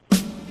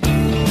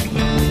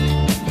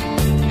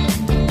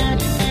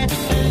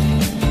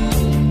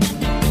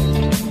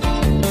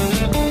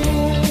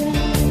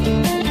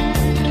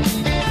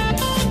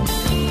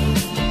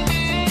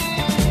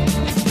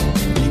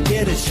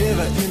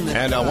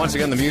once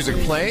again, the music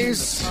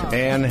plays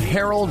and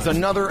heralds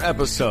another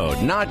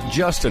episode. Not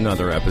just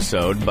another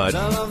episode, but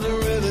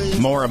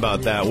more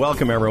about that.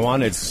 Welcome,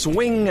 everyone. It's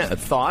Swing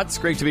Thoughts.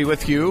 Great to be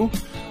with you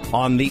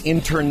on the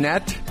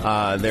internet.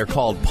 They're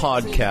called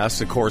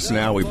podcasts. Of course,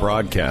 now we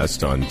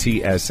broadcast on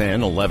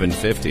TSN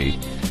 1150.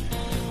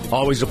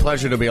 Always a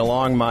pleasure to be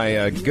along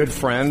my good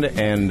friend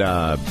and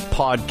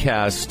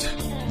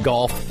podcast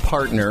golf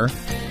partner,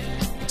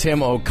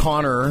 Tim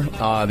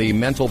O'Connor, the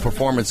mental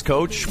performance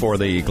coach for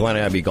the Glen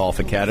Abbey Golf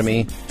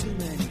Academy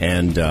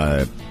and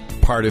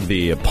part of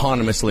the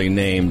eponymously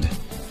named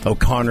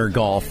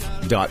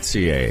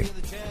O'ConnorGolf.ca.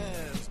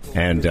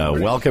 And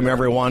welcome,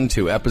 everyone,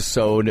 to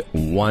episode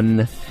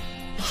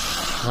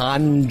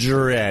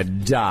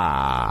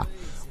 100.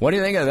 What do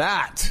you think of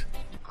that?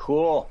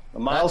 Cool. A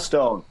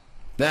milestone.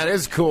 That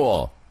is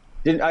cool.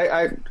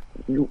 I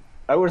would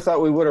have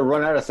thought we would have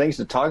run out of things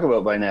to talk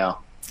about by now.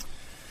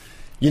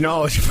 You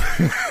know,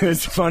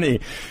 it's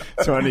funny.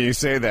 It's funny you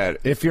say that.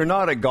 If you're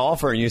not a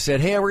golfer and you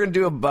said, hey, we're going to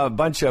do a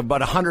bunch of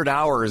about 100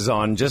 hours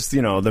on just,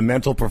 you know, the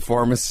mental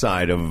performance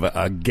side of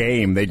a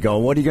game, they'd go,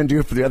 what are you going to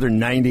do for the other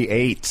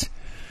 98?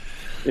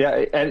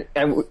 Yeah, and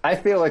I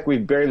feel like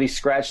we've barely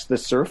scratched the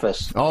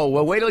surface. Oh,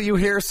 well, wait till you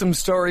hear some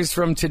stories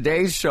from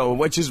today's show,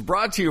 which is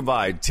brought to you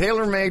by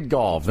TaylorMade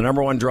Golf, the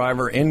number one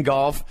driver in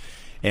golf.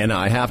 And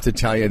I have to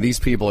tell you, these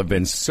people have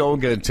been so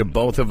good to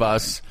both of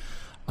us.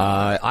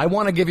 I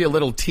want to give you a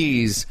little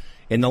tease.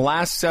 In the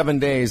last 7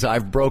 days,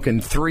 I've broken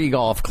 3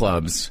 golf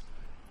clubs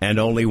and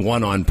only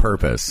one on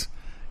purpose.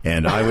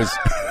 And I was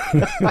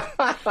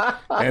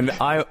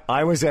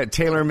I was at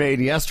TaylorMade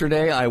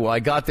yesterday. I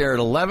got there at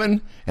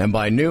 11, and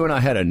by noon I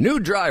had a new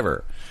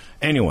driver.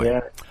 Anyway, yeah.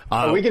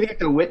 Are we going to get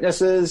the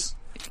witnesses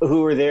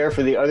who were there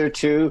for the other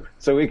 2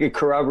 so we could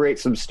corroborate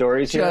some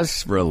stories here?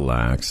 Just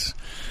relax.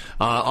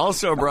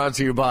 Also brought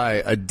to you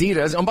by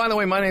Adidas. And by the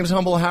way, my name's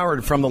Humble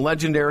Howard from the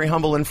legendary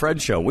Humble and Fred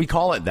Show. We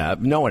call it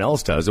that. No one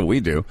else does, but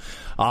we do.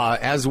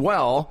 As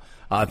well,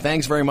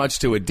 thanks very much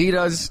to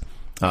Adidas.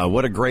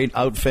 What a great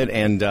outfit.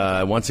 And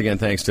once again,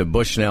 thanks to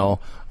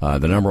Bushnell,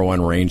 the number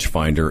one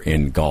rangefinder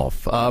in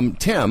golf.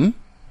 Tim?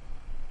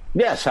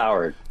 Yes,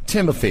 Howard.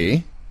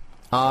 Timothy,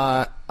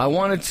 I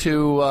wanted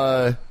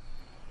to...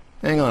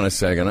 hang on a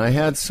second. I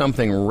had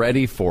something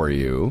ready for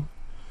you.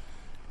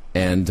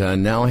 And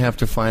now I have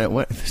to find out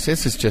what.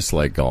 This is just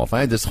like golf.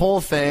 I had this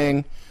whole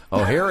thing.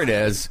 Oh, here it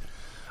is.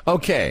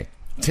 Okay,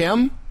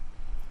 Tim,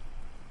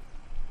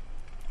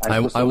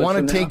 I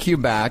want to take you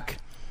back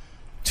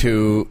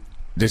to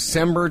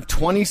December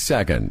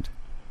 22nd,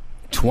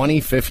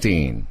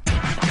 2015.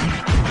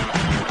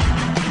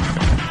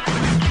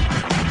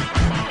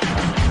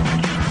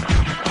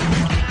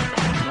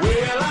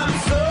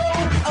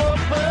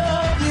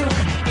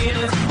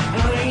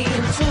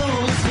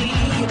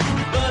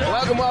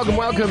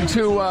 Welcome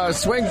to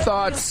Swing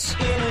Thoughts,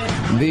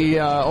 the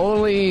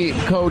only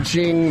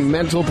coaching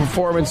mental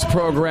performance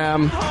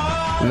program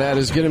that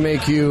is going to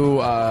make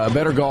you a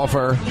better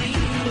golfer.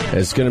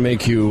 It's going to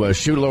make you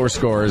shoot lower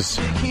scores,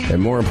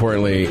 and more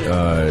importantly,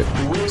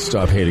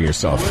 stop hating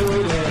yourself.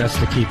 That's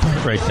the key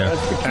part right there.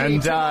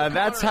 And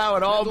that's how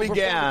it all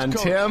began,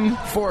 Tim.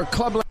 For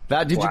club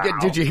that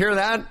did you hear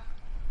that?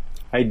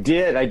 I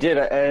did,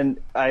 and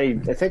I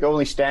think I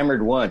only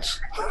stammered once.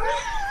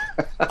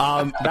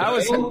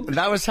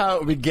 That was how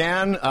it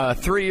began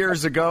 3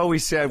 years ago. We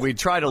said we'd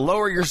try to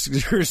lower your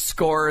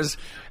scores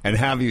and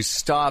have you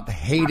stop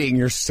hating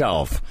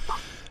yourself.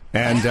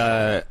 And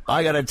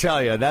I got to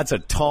tell you, that's a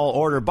tall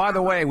order. By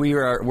the way,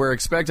 we're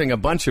expecting a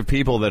bunch of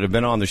people that have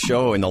been on the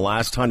show in the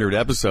last 100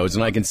 episodes,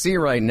 and I can see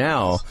right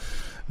now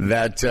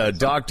that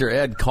Dr.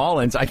 Ed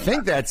Collins, I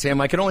think that's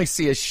him. I can only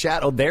see a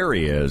shadow. There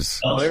he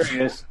is. Oh, there he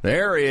is.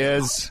 There he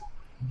is.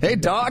 Hey,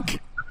 Doc.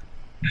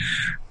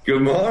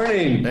 Good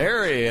morning.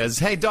 There he is.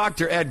 Hey,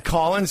 Dr. Ed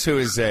Collins, who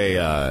is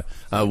a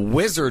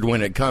wizard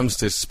when it comes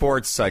to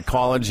sports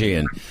psychology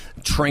and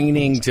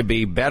training to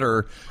be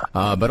better.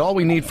 But all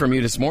we need from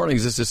you this morning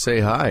is just to say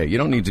hi. You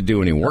don't need to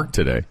do any work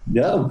today.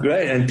 No,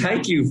 great. And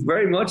thank you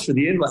very much for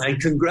the invite. And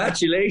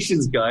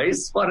congratulations,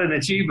 guys. What an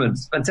achievement.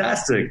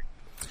 Fantastic.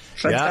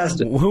 Yeah,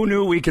 who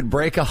knew we could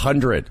break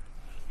 100?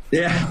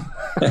 Yeah,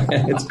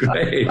 it's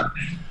great.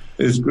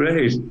 It's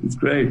great. It's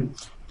great.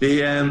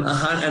 And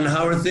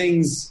how are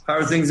things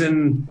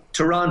in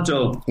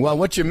Toronto? Well,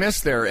 what you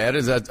missed there, Ed,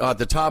 is that at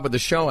the top of the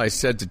show, I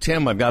said to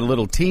Tim, I've got a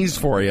little tease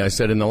for you. I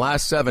said, in the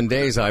last 7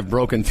 days, I've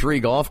broken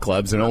 3 golf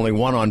clubs and only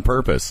one on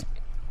purpose.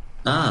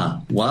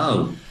 Ah,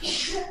 wow.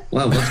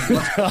 Wow, what's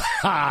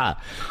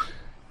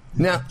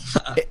Now,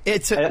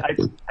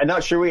 I'm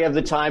not sure we have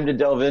the time to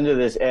delve into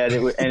this, Ed.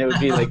 It would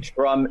be like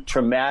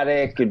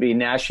traumatic. It'd be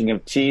gnashing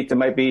of teeth. It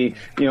might be,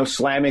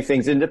 slamming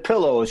things into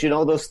pillows.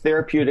 Those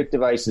therapeutic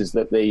devices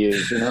that they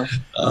use.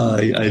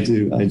 I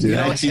do.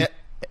 Actually,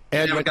 Ed,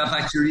 I never got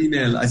back to your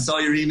email. I saw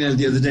your email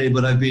the other day,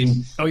 but I've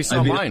been. Oh, you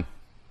saw mine.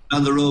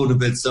 On the road a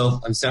bit, so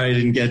I'm sorry I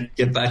didn't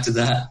get back to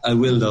that. I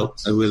will though.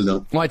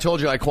 Well, I told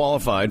you I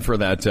qualified for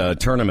that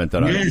tournament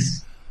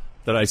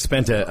that I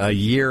spent a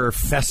year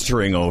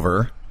festering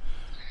over.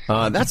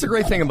 That's the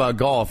great thing about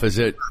golf is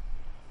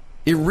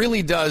it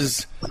really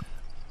does.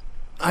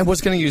 I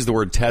was going to use the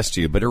word test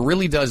you, but it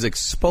really does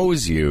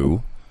expose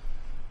you.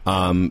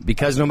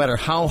 Because no matter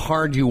how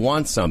hard you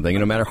want something,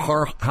 no matter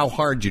how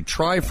hard you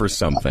try for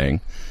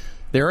something,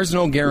 there is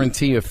no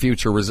guarantee of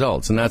future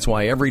results. And that's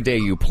why every day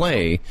you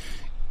play,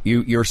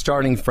 you're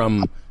starting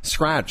from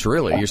scratch,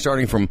 really. You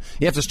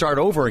have to start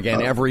over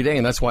again every day,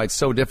 and that's why it's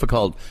so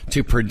difficult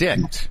to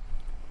predict.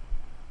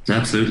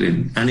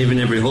 Absolutely. And even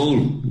every hole,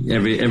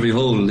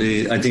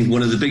 I think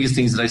one of the biggest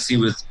things that I see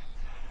with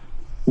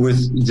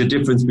the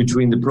difference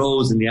between the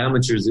pros and the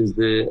amateurs is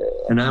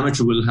an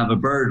amateur will have a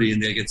birdie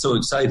and they get so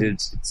excited.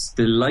 It's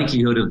the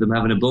likelihood of them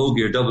having a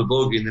bogey or double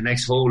bogey in the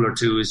next hole or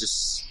two is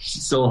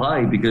just so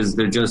high because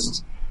they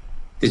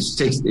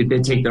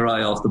take their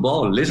eye off the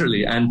ball,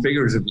 literally and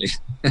figuratively.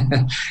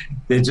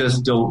 They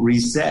just don't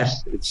reset.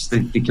 It's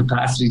the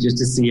capacity just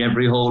to see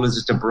every hole as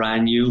just a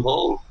brand new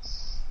hole,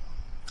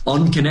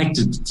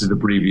 unconnected to the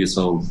previous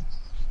hole.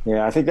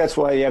 Yeah, I think that's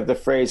why you have the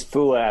phrase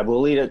FUAB.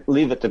 We'll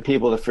leave it to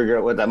people to figure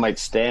out what that might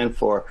stand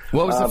for.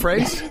 What was the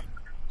phrase?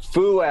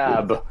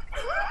 FUAB.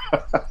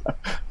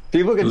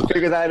 People can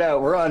figure that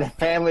out. We're on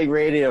family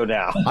radio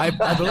now. I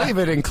believe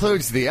it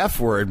includes the F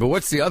word, but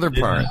what's the other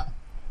part?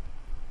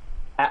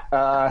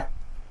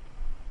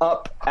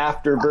 Up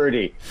after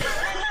birdie.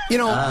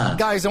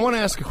 Guys, I want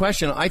to ask a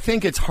question. I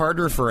think it's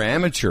harder for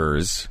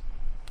amateurs.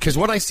 Because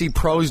what I see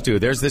pros do,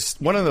 there's this,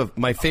 one of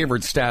my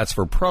favorite stats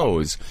for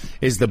pros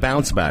is the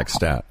bounce back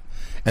stat.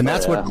 And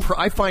that's what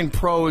I find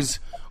pros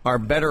are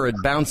better at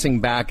bouncing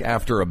back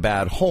after a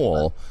bad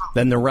hole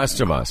than the rest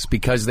of us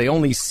because they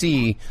only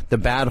see the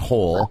bad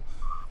hole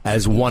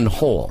as one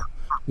hole.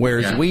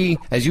 Whereas we,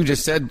 as you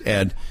just said,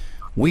 Ed,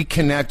 we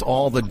connect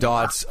all the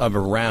dots of a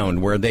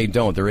round where they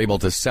don't. They're able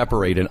to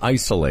separate and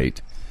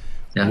isolate,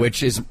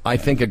 which is, I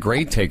think, a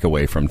great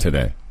takeaway from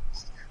today.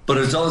 But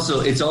it's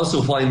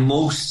also why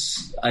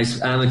most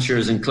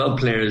amateurs and club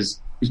players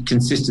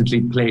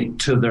consistently play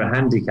to their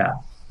handicap.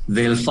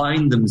 They'll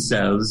find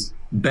themselves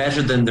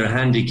better than their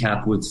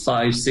handicap with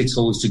 5-6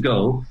 holes to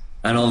go,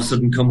 and all of a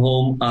sudden come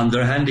home on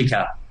their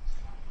handicap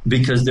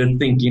because they're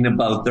thinking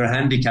about their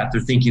handicap.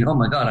 They're thinking, "Oh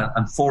my God,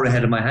 I'm 4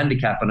 ahead of my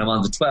handicap, and I'm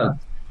on the 12th."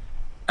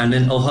 And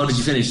then, "Oh, how did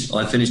you finish?" "Oh,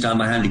 I finished on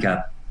my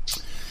handicap."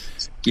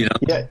 Yeah,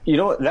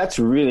 that's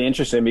really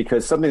interesting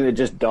because something that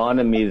just dawned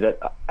on me that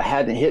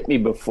hadn't hit me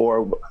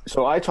before.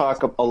 So I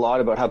talk a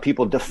lot about how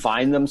people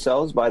define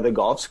themselves by the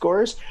golf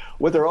scores.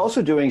 What they're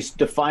also doing is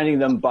defining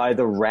them by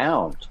the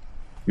round.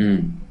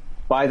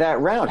 By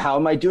that round, how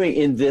am I doing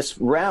in this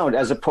round?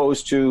 As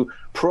opposed to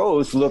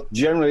pros look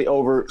generally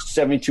over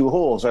 72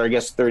 holes, or I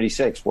guess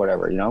 36,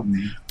 whatever.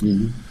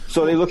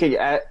 So you're looking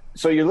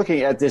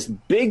at this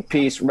big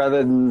piece rather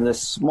than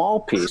this small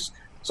piece.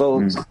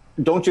 So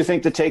don't you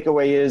think the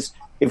takeaway is,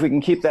 if we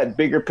can keep that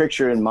bigger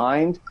picture in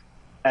mind,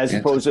 as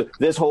opposed to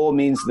this hole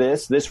means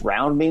this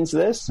round means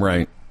this,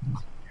 right?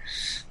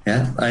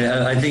 Yeah,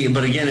 I think,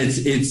 but again,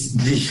 it's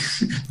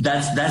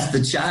that's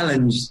the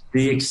challenge.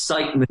 The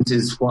excitement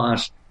is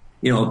what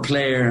a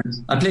player.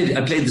 I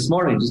played this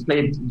morning.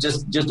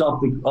 Just off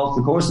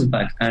the course, in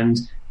fact, and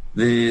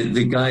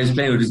the guy who's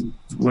playing with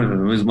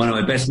was one of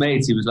my best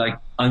mates. He was like,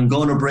 "I'm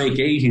going to break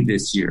 80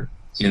 this year,"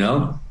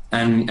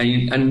 and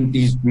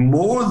he's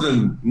more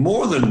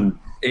than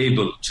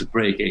able to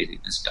break 80,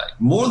 this guy.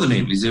 More than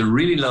able. He's a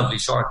really lovely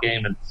short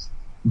game.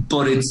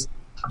 But as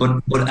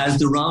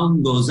the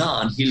round goes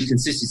on, he'll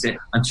consistently say,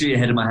 "I'm 3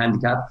 ahead of my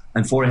handicap,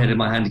 I'm 4 ahead of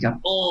my handicap."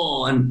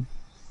 Oh, and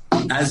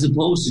as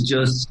opposed to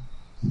just,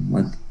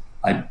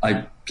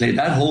 I played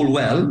that hole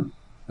well,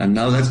 and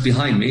now that's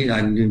behind me,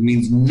 and it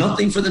means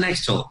nothing for the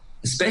next hole.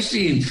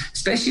 Especially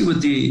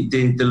with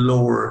the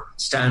lower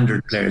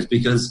standard players,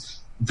 because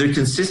the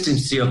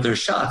consistency of their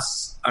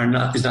shots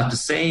is not the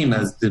same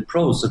as the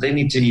pros, so they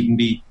need to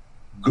need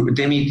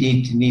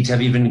to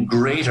have even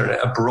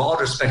a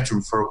broader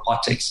spectrum for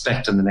what to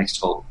expect on the next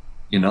hole.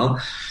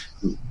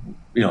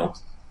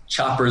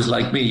 Choppers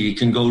like me, you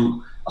can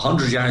go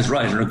 100 yards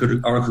right, or it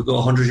could go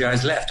 100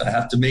 yards left. I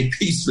have to make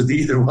peace with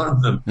either one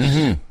of them.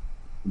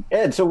 Mm-hmm.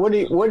 Ed, so what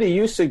do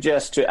you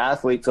suggest to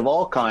athletes of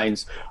all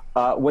kinds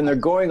when they're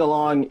going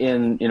along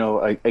in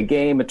a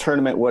game, a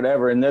tournament,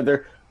 whatever, and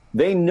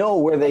they know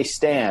where they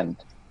stand?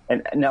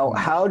 And now,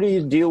 how do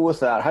you deal with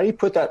that? How do you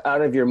put that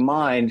out of your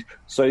mind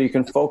so you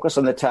can focus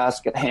on the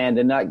task at hand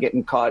and not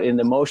getting caught in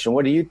the motion?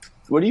 What do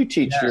you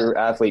teach your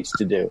athletes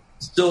to do?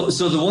 So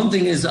the one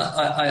thing is,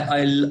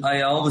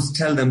 I always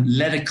tell them,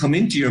 let it come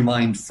into your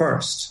mind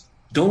first.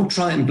 Don't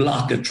try and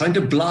block it. Trying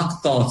to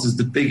block thoughts is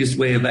the biggest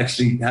way of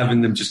actually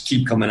having them just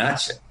keep coming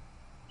at you.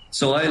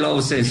 So I'll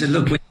always say,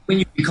 look, when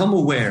you become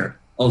aware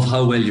of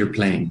how well you're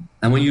playing,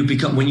 and when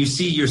you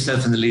see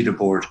yourself in the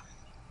leaderboard,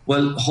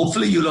 well,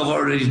 hopefully you'll have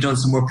already done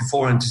some work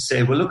beforehand to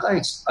say, well, look,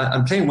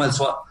 I'm playing well,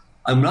 so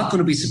I'm not going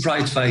to be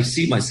surprised if I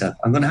see myself.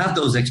 I'm going to have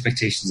those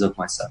expectations of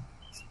myself.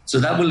 So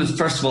that will,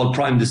 first of all,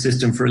 prime the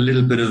system for a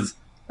little bit of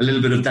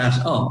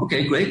that. Oh,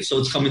 okay, great. So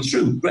it's coming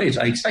through. Great.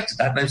 I expected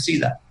that and I see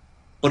that.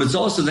 But it's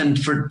also then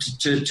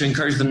to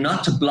encourage them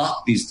not to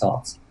block these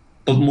thoughts.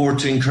 but more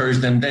to encourage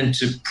them then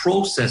to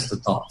process the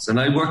thoughts. And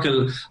I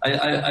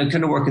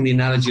kind of work in the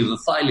analogy of a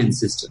filing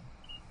system,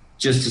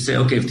 just to say,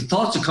 okay, if the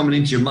thoughts are coming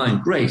into your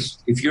mind, great.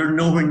 If you're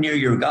nowhere near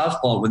your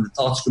golf ball when the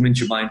thoughts come into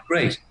your mind,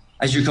 great.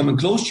 As you're coming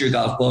close to your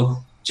golf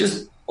ball,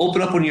 just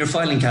open up one of your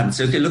filing cabinets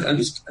and say, okay, look, I'm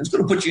just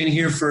going to put you in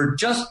here for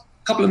just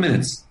a couple of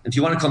minutes. If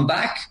you want to come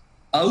back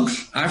out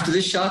after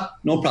this shot,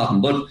 no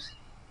problem. But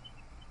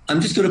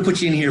I'm just going to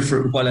put you in here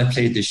for while I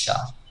played this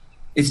shot.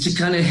 It's to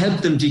kind of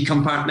help them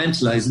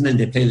decompartmentalize, and then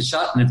they play the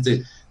shot. And if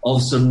they all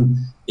of a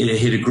sudden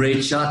hit a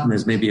great shot and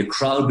there's maybe a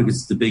crowd because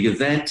it's the big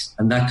event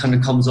and that kind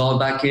of comes all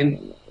back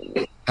in,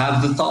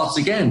 have the thoughts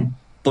again.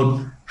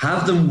 But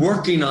have them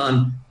working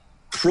on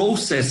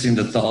processing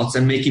the thoughts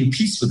and making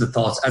peace with the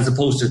thoughts, as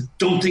opposed to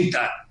don't think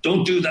that,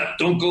 don't do that,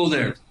 don't go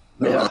there.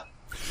 Yeah.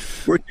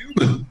 We're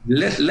human.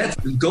 Let's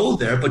go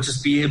there, but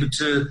just be able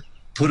to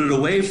put it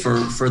away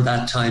for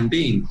that time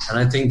being. And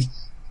I think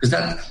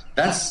because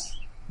that's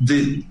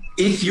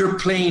if you're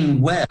playing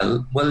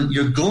well,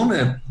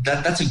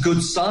 that's a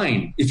good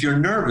sign. If you're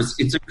nervous,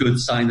 it's a good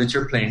sign that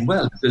you're playing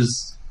well,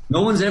 because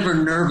no one's ever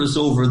nervous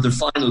over the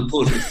final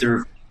putt if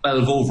they're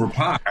 12 over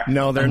par.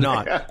 No, they're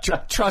not.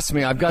 Trust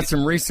me, I've got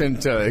some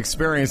recent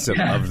experience of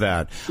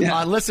that.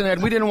 Yeah. Listen,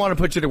 Ed, we didn't want to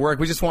put you to work.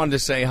 We just wanted to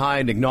say hi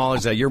and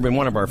acknowledge that you've been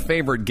one of our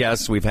favorite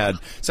guests. We've had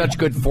such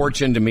good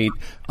fortune to meet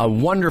a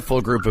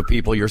wonderful group of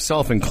people,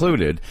 yourself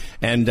included.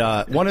 And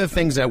one of the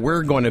things that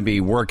we're going to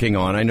be working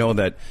on, I know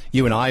that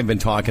you and I have been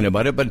talking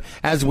about it, but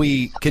as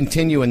we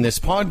continue in this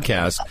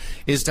podcast,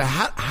 is to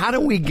how do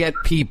we get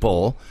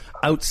people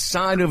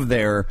outside of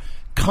their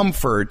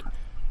comfort,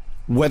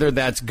 whether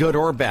that's good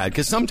or bad,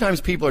 because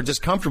sometimes people are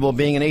just comfortable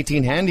being an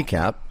 18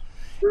 handicap,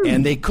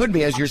 and they could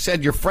be, as you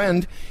said, your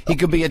friend, he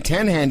could be a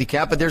 10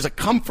 handicap, but there's a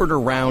comfort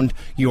around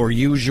your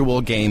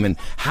usual game, and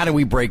how do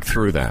we break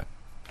through that?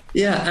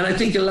 Yeah, and I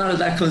think a lot of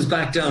that comes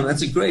back down.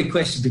 That's a great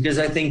question, because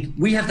I think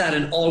we have that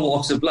in all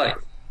walks of life.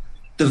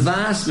 The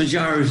vast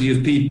majority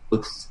of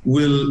people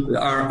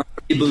are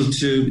able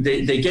to,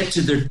 they get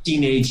to their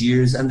teenage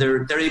years and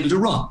they're able to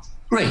run.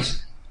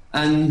 Great.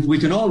 And we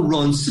can all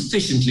run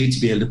sufficiently to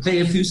be able to play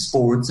a few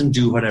sports and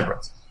do whatever.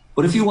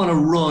 But if you want to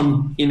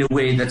run in a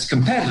way that's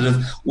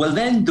competitive, well,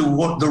 then the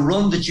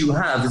run that you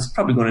have is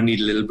probably going to need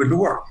a little bit of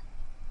work.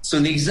 So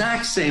in the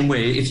exact same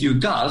way, if you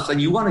golf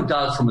and you want to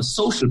golf from a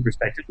social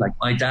perspective, like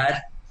my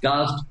dad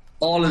golfed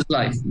all his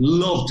life,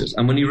 loved it.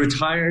 And when he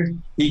retired,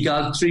 he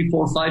golfed 3,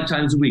 4, 5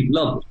 times a week,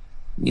 loved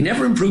it. He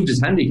never improved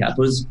his handicap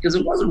because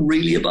it wasn't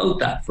really about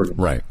that for him.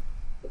 Right.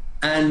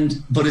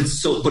 But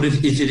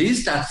if it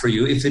is that for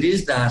you, if it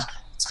is that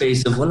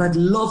space of, well, I'd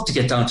love to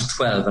get down to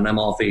 12 and I'm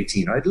off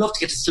 18, or I'd love to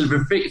get to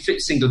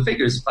single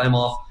figures. If I'm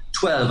off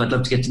 12, I'd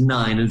love to get to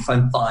 9, and if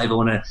I'm 5, I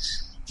want to.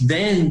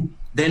 Then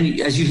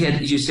as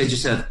you said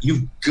yourself,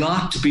 you've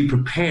got to be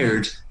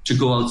prepared to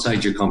go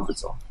outside your comfort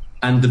zone.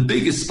 And the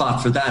biggest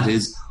spot for that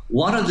is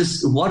I'll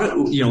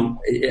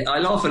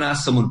often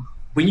ask someone,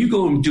 when you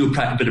go and do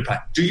a bit of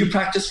practice, do you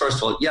practice? First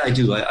of all, yeah, I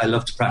do. I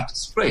love to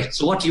practice. Great.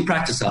 So what do you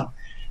practice on?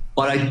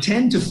 What I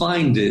tend to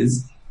find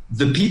is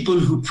the people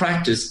who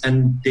practice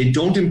and they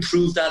don't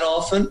improve that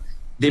often,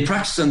 they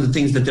practice on the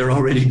things that they're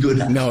already good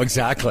at. No,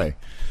 exactly.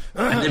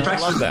 And they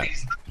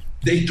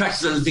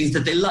practice on the things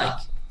that they like.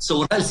 So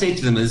what I'll say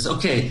to them is,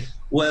 okay,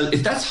 well,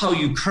 if that's how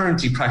you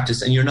currently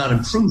practice and you're not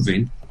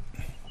improving,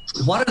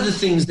 what are the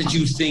things that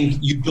you think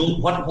you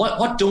don't,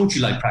 what don't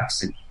you like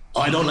practicing? Oh,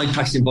 I don't like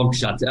practicing bump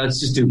shots. Let's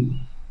just do,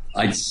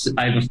 I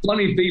have a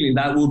funny feeling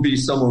that will be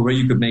somewhere where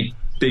you could make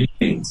big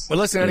things. Well,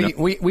 listen, Eddie,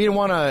 we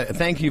want to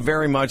thank you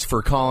very much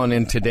for calling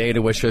in today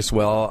to wish us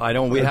well.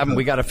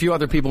 We got a few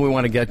other people we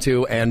want to get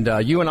to, and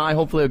you and I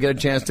hopefully will get a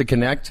chance to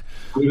connect.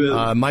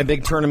 My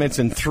big tournament's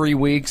in 3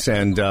 weeks,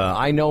 and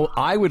I know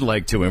I would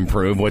like to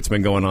improve what's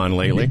been going on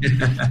lately.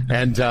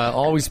 And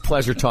always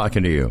pleasure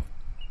talking to you.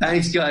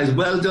 Thanks, guys.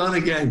 Well done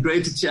again.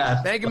 Great to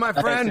chat. Thank you, my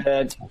friend.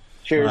 Thanks, Ed.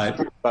 Cheers. Right.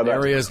 Bye-bye.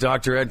 There he is,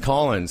 Dr. Ed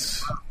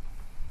Collins.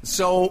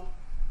 So,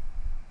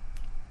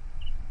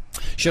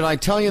 should I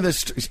tell you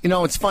this? You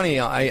know, it's funny.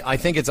 I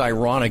think it's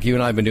ironic. You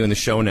and I have been doing the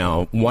show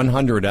now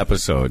 100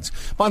 episodes.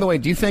 By the way,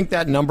 do you think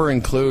that number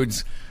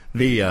includes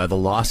the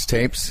lost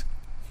tapes?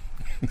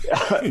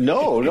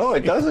 No,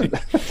 it doesn't.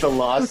 The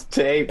lost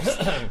tapes.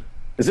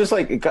 Is this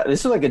like a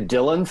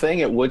Dylan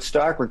thing at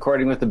Woodstock,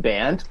 recording with the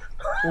band?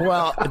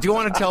 Well, do you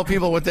want to tell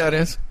people what that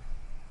is?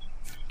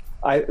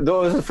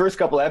 Those the first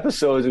couple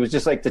episodes, it was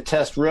just like the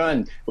test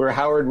run where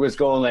Howard was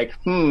going like,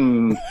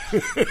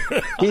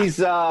 he's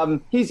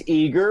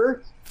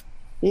eager,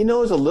 he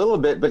knows a little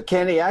bit, but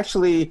can he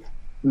actually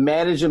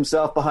manage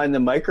himself behind the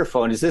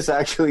microphone? Is this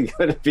actually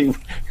going to be?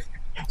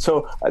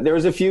 So there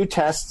was a few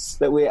tests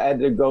that we had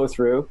to go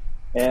through,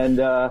 and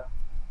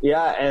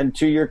and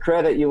to your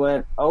credit, you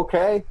went,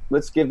 okay,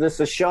 let's give this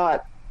a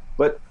shot.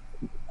 But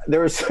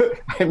there was,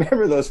 I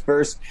remember those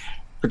first,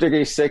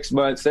 particularly 6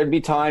 months, there'd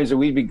be times that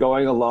we'd be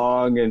going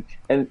along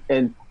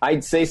and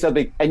I'd say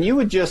something and you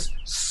would just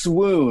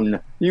swoon.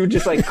 You would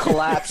just like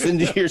collapse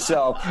into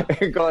yourself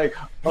and go like,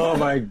 oh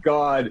my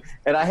God.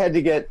 And I had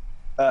to get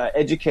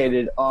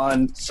educated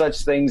on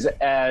such things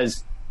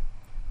as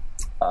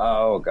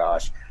Oh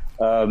gosh,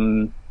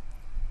 and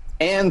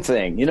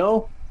thing, you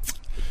know.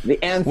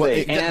 The end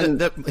thing.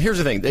 Here's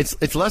the thing.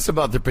 It's less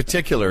about the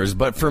particulars,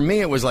 but for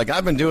me, it was like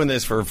I've been doing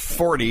this for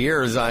 40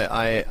 years.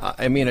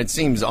 I mean, it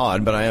seems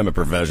odd, but I am a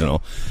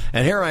professional.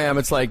 And here I am.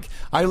 It's like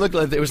I looked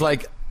like it was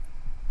like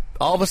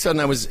all of a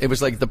sudden it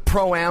was like the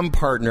Pro-Am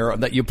partner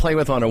that you play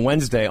with on a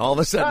Wednesday. All of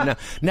a sudden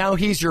now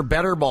he's your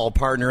better ball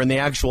partner in the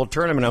actual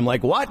tournament. I'm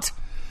like, what?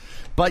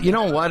 But you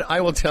know what?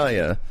 I will tell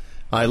you.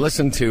 I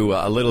listened to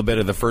a little bit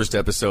of the first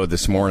episode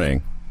this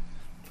morning.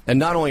 And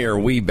not only are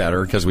we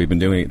better because we've been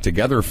doing it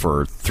together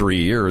for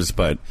 3 years,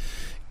 but,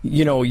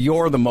 you know,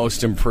 you're the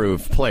most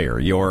improved player.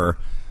 You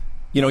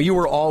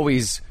were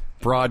always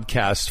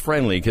broadcast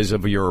friendly because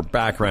of your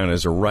background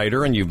as a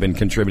writer, and you've been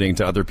contributing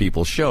to other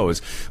people's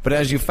shows. But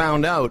as you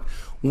found out,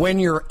 when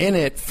you're in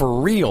it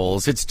for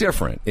reals, it's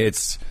different.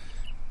 It's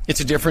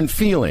a different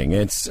feeling.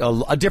 It's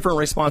a different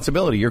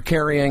responsibility. You're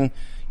carrying,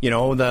 you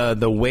know,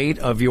 the weight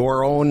of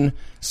your own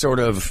sort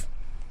of,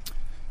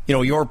 you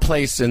know, your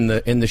place in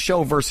the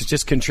show versus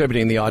just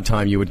contributing the odd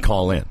time you would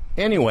call in.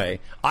 Anyway,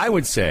 I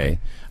would say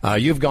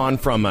you've gone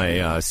from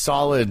a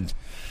solid,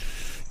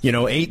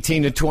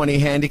 18 to 20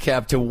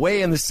 handicap to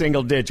way in the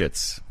single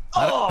digits.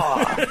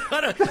 Oh,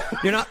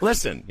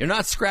 you're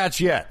not scratch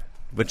yet,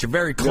 but you're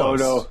very close.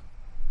 No.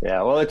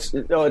 Yeah, well,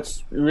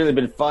 it's really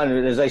been fun.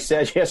 As I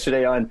said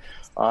yesterday on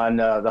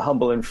the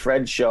Humble and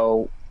Fred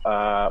show,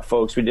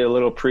 folks, we did a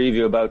little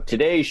preview about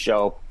today's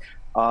show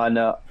on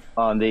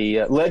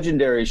the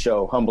legendary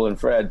show, Humble and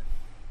Fred.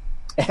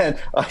 And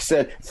I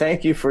said,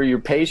 thank you for your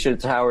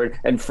patience, Howard.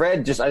 And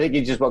Fred I think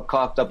he just about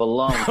coughed up a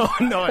lung. Oh,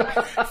 no.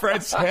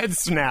 Fred's head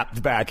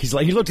snapped back. He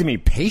looked at me,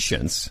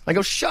 patience? I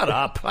go, shut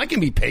up. I can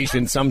be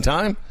patient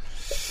sometime.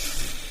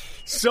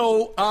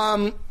 So,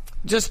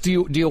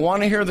 do you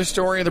want to hear the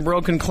story of the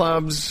broken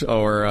clubs?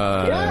 Or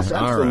yes,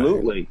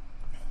 absolutely. Right.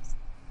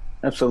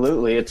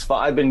 Absolutely.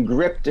 I've been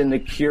gripped in the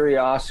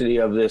curiosity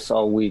of this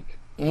all week.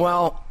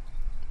 Well,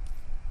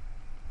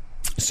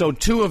 so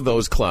 2 of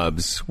those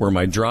clubs were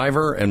my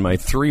driver and my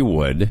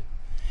 3-wood,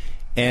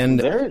 and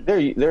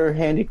they're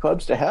handy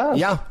clubs to have.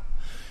 Yeah,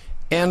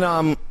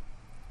 and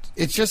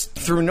it's just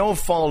through no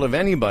fault of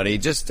anybody.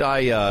 Just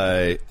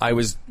I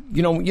was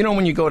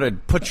when you go to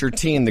put your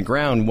tee in the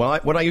ground. Well,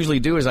 what I usually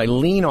do is I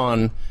lean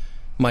on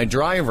my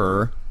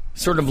driver,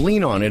 sort of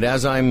lean on it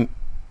as I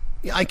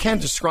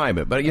can't describe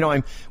it, but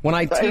when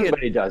I tee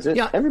everybody does it.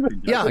 Yeah, everybody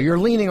does it. Yeah, you're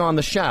leaning on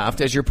the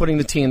shaft as you're putting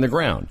the tee in the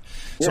ground.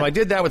 Yeah. So I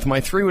did that with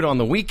my 3-wood on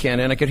the weekend,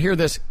 and I could hear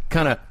this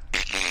kind of,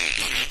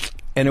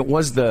 and it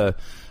was the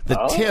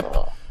tip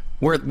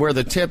where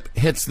the tip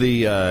hits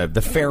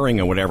the fairing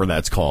or whatever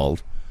that's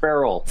called.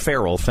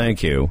 Ferrule.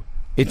 Thank you.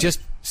 It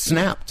just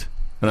snapped,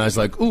 and I was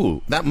like,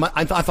 ooh,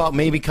 I thought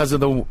maybe because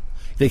of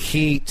the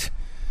heat.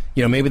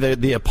 Maybe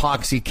the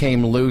epoxy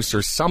came loose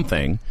or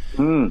something.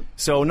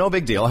 So no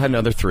big deal. I had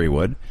another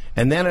 3-wood.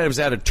 And then I was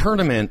at a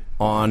tournament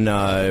on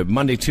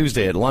Monday,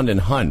 Tuesday at London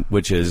Hunt,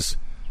 which is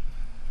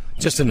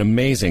just an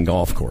amazing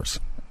golf course.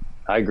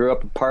 I grew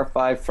up a par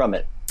 5 from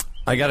it.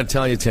 I got to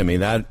tell you, Timmy,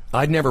 that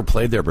I'd never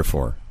played there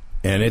before.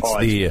 And it's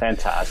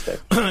fantastic.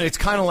 It's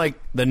kind of like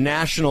the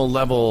national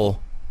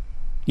level,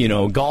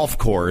 golf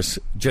course,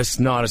 just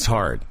not as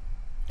hard.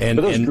 But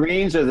those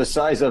greens are the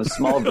size of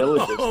small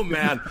villages. Oh,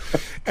 man.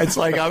 It's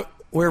like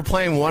we were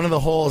playing one of the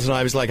holes, and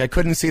I was like, I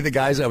couldn't see the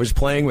guys I was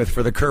playing with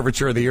for the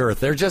curvature of the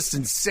earth. They're just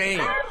insane.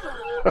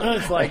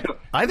 It's like,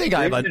 I think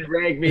I have a...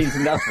 rag means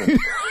nothing.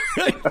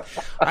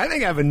 I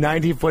think I have a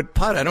 90-foot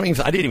putt. I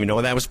didn't even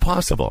know that was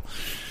possible.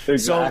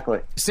 Exactly.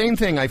 So, same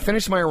thing. I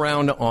finished my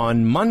round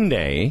on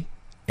Monday,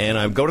 and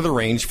I go to the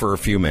range for a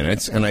few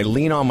minutes, and I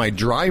lean on my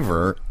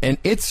driver, and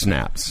it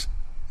snaps.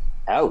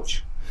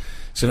 Ouch.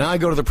 So now I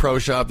go to the pro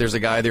shop. There's a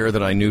guy there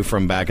that I knew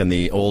from back in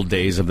the old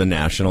days of the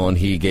National, and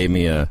he gave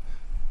me a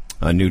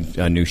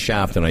new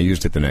shaft, and I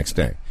used it the next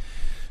day.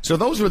 So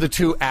those were the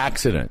 2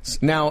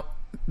 accidents. Now,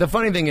 the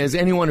funny thing is,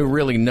 anyone who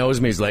really knows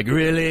me is like,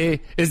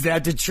 really? Is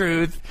that the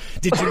truth?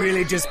 Did you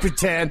really just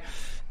pretend?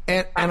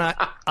 And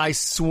I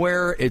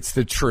swear it's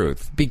the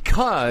truth,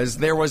 because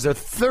there was a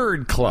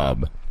 3rd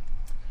club.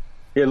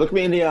 Here, look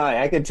me in the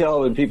eye. I can tell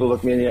when people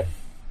look me in the eye.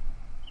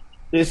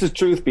 This is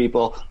truth,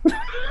 people.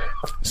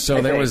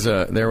 So there was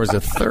a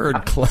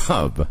 3rd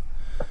club.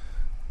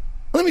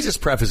 Let me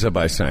just preface it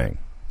by saying,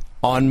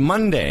 on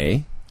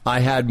Monday,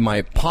 I had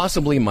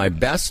possibly my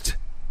best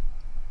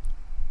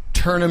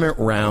tournament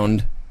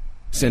round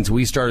since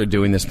we started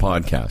doing this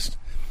podcast.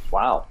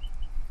 Wow.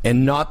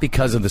 And not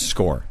because of the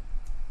score.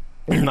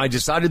 I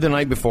decided the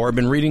night before, I've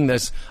been rereading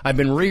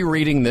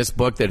this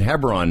book that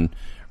Hebron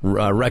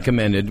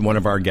recommended, one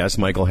of our guests,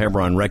 Michael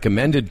Hebron,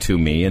 recommended to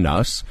me and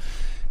us,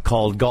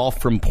 called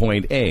Golf from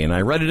Point A. And I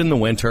read it in the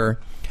winter,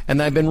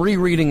 and I've been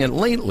rereading it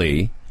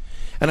lately.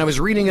 And I was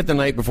reading it the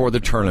night before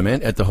the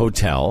tournament at the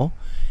hotel,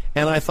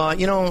 and I thought,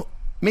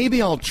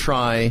 maybe I'll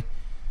try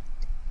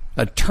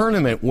a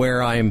tournament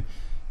where I'm,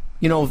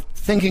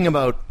 thinking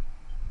about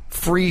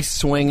free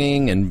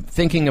swinging and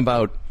thinking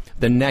about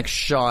the next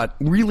shot,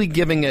 really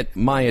giving it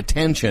my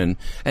attention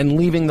and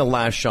leaving the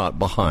last shot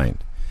behind.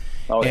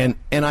 Oh, yeah.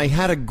 And I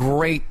had a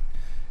great.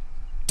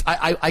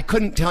 I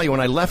couldn't tell you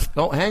when I left.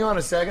 Oh, hang on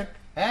a second.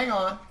 Hang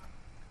on.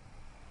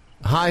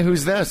 Hi,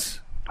 who's this?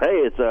 Hey,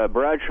 it's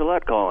Brad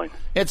Shillette calling.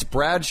 It's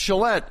Brad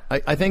Shillette.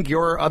 I think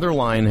your other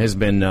line has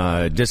been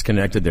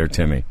disconnected there,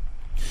 Timmy.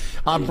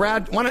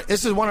 Brad,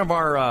 this is one of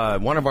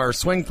our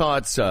Swing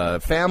Thoughts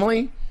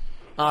family.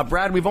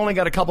 Brad, we've only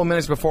got a couple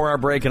minutes before our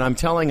break, and I'm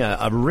telling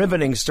a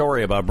riveting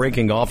story about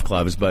breaking golf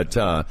clubs. But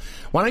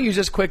why don't you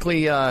just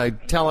quickly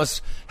tell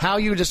us how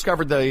you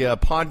discovered the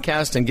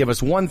podcast and give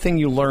us one thing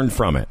you learned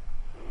from it?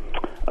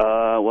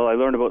 Well, I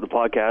learned about the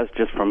podcast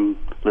just from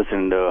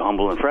listening to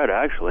Humble and Fred,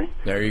 actually.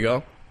 There you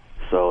go.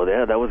 So,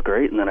 yeah, that was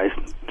great. And then I'm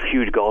a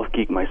huge golf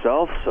geek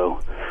myself,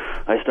 so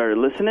I started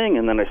listening,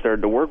 and then I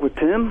started to work with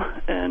Tim,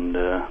 and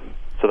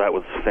so that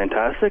was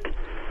fantastic.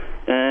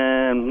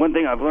 And one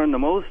thing I've learned the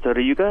most out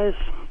of you guys,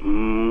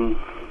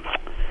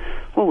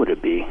 what would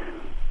it be?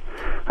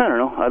 I don't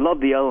know. I love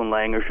the Ellen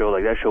Langer show.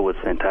 Like, that show was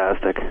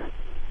fantastic.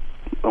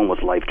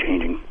 Almost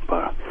life-changing.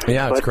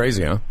 Yeah, it's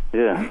crazy, huh?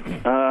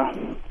 Yeah.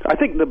 I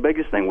think the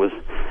biggest thing was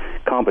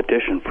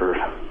competition for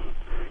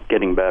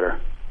getting better,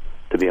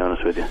 to be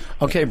honest with you.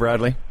 Okay,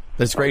 Bradley.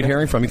 That's great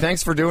hearing from you.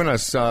 Thanks for doing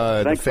us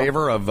the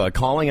favor of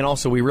calling, and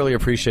also we really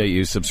appreciate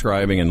you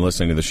subscribing and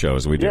listening to the show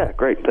as we do. Yeah,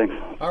 great. Thanks.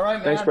 All right,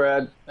 man. Thanks,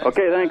 Brad.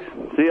 Okay, thanks.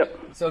 See ya.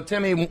 So,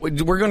 Timmy,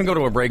 we're going to go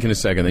to a break in a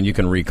second, then you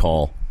can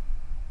recall.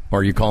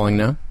 Are you calling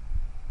now?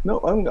 No,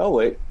 I'll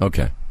wait.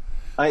 Okay.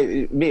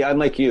 I'm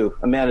like you,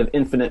 a man of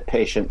infinite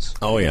patience.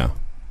 Oh, yeah.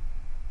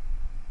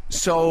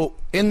 So,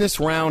 in this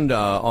round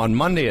on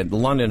Monday at the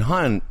London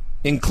Hunt,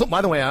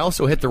 by the way, I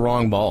also hit the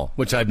wrong ball,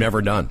 which I've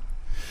never done.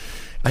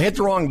 I hit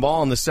the wrong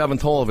ball in the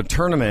 7th hole of a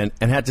tournament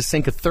and had to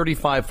sink a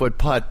 35-foot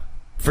putt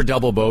for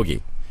double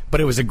bogey. But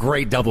it was a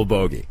great double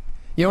bogey.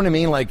 You know what I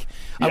mean? Like,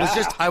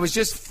 yeah. I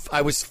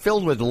was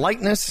filled with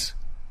lightness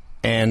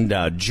and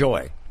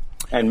joy.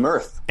 And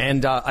mirth.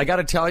 And I got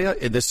to tell you,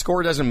 the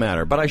score doesn't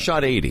matter, but I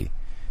shot 80.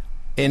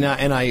 And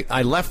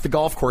I left the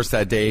golf course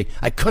that day.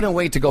 I couldn't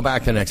wait to go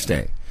back the next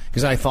day.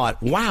 Because I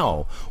thought,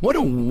 wow, what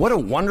a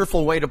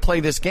wonderful way to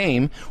play this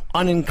game,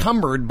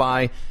 unencumbered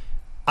by,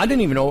 I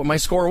didn't even know what my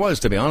score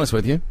was, to be honest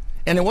with you.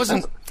 And it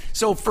wasn't,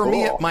 so for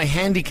me, at my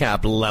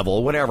handicap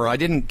level, whatever, I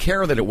didn't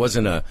care that it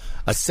wasn't a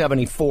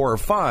 74 or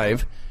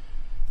 5.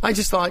 I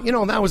just thought,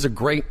 that was a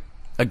great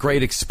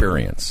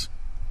experience.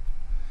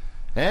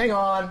 Hang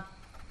on.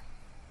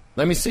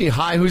 Let me see.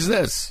 Hi, who's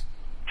this?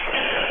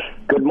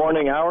 Good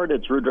morning, Howard.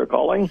 It's Rudra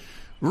calling.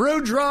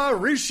 Rudra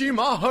Rishi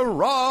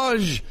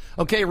Maharaj.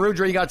 Okay,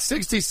 Rudra, you got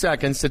 60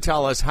 seconds to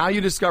tell us how you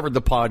discovered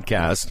the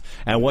podcast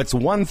and what's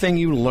one thing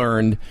you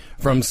learned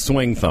from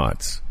Swing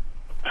Thoughts.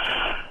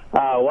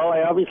 Well,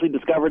 I obviously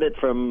discovered it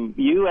from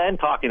you and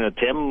talking to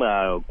Tim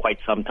quite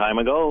some time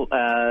ago.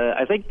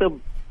 I think the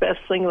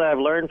best thing that I've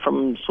learned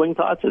from Swing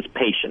Thoughts is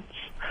patience.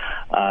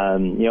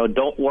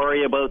 Don't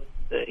worry about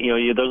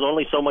there's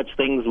only so much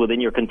things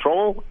within your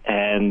control,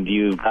 and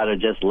you've got to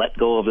just let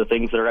go of the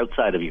things that are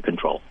outside of your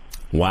control.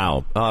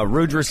 Wow.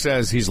 Rudra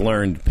says he's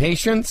learned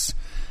patience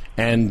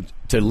and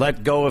to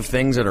let go of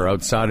things that are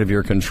outside of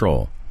your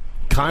control.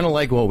 Kind of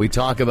like what we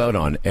talk about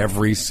on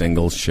every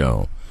single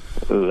show.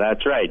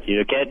 That's right.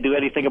 You can't do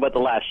anything about the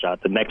last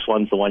shot. The next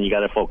one's the one you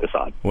got to focus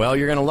on. Well,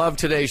 you're going to love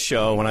today's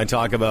show when I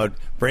talk about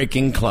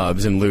breaking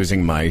clubs and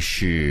losing my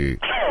shit.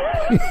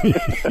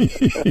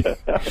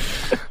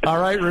 All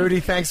right, Rudy,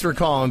 thanks for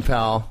calling,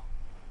 pal.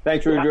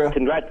 Thanks, Rudra.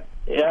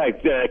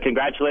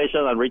 Congratulations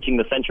on reaching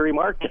the century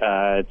mark.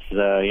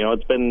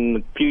 It's been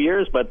a few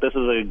years, but this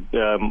is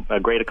a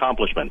great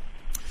accomplishment.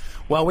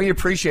 Well, we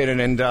appreciate it,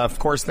 and of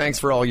course, thanks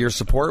for all your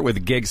support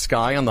with Gig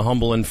Sky on the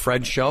Humble and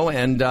Fred show,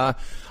 and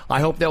I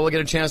hope that we'll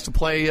get a chance to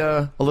play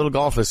a little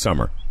golf this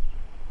summer.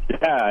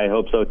 Yeah, I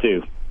hope so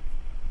too.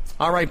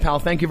 All right, pal,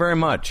 thank you very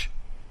much.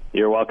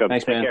 You're welcome.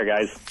 Thanks, Take man. care,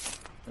 guys.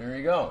 There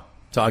you go.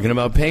 Talking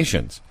about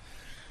patience.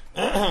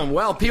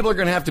 Well, people are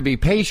going to have to be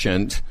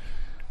patient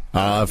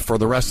for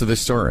the rest of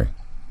this story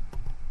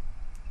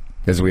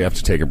because we have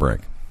to take a break.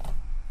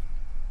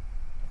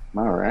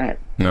 All right.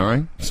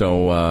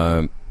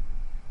 So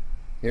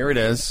here it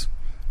is,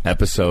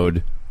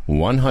 episode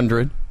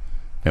 100,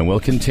 and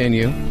we'll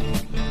continue.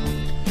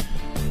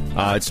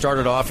 It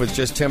started off with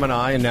just Tim and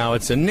I, and now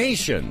it's a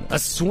nation, a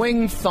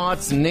Swing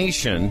Thoughts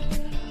nation.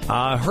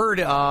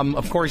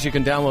 Of course, you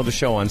can download the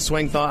show on on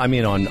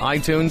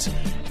iTunes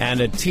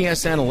and at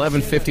TSN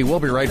 1150. We'll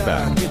be right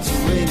back. It's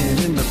raining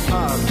in the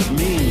park, but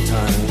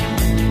meantime,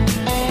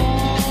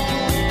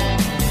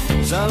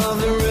 sound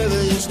of the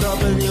river, you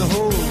stop and you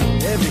hold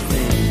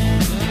everything.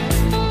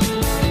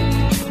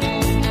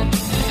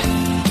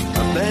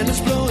 A band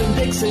is blowing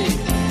Dixie,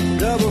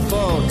 double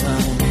fall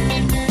time.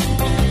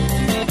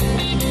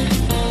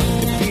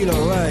 You feel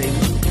alright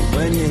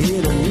when you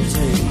hear the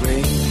music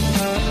ring.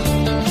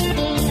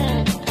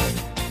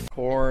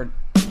 Chord.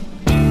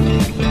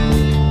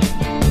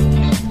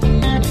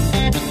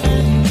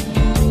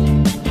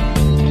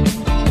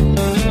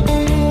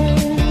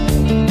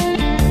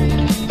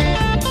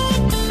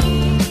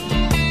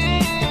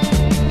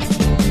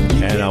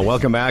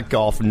 Welcome back,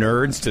 golf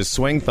nerds, to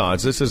Swing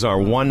Thoughts. This is our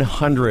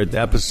 100th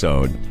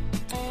episode.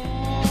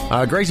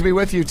 Great to be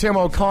with you, Tim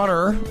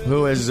O'Connor,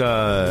 who is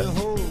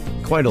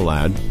quite a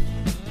lad,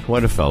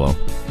 quite a fellow.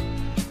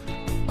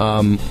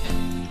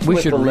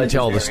 We should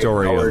retell the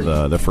story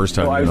of the first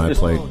time you and I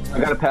played. I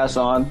got to pass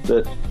on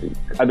that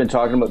I've been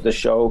talking about the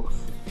show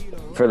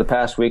for the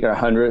past week, our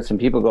 100th, and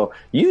people go,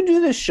 "You do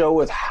this show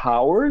with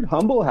Howard,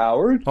 Humble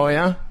Howard?" Oh,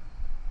 yeah?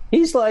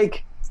 He's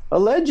like a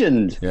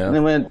legend. Yeah. And I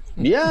went,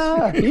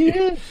 "Yeah, he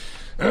is."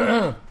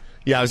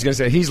 Yeah, I was going to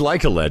say, he's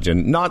like a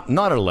legend. Not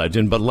a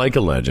legend, but like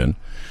a legend.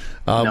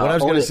 No, what I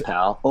was own going to it, say,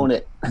 pal. Own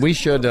it. we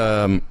should...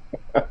 Well,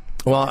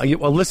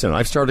 listen,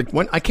 I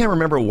can't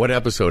remember what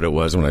episode it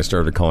was when I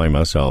started calling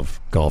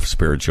myself Golf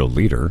Spiritual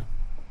Leader,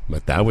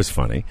 but that was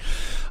funny.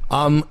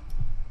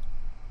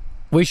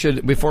 We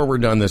should, before we're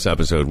done this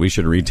episode, we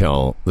should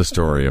retell the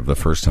story of the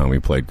first time we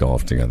played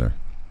golf together.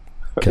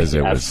 Because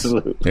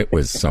it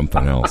was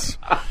something else.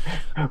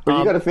 But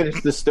you got to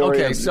finish the story.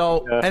 Okay,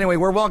 so anyway,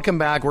 we're welcome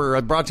back.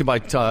 We're brought to you by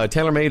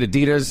TaylorMade,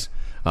 Adidas,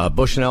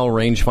 Bushnell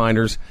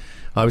Rangefinders.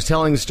 I was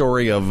telling the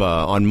story of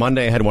on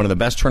Monday I had one of the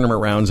best tournament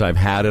rounds I've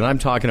had, and I'm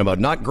talking about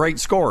not great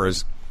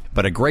scores,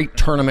 but a great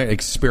tournament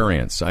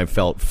experience. I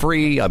felt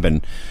free. I've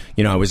been,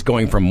 I was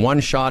going from one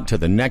shot to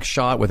the next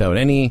shot without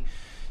any,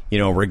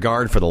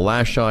 regard for the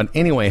last shot.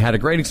 Anyway, had a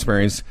great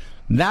experience.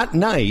 That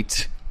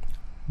night,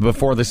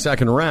 before the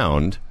second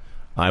round,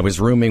 I was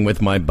rooming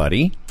with my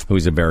buddy,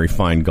 who's a very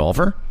fine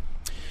golfer,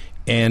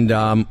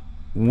 and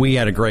we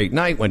had a great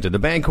night, went to the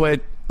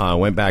banquet,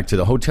 went back to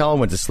the hotel,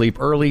 went to sleep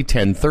early,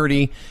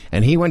 10:30,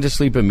 and he went to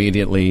sleep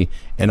immediately,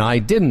 and I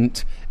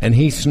didn't, and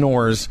he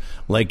snores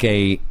like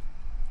a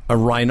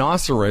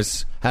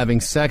rhinoceros having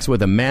sex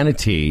with a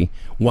manatee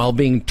while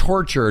being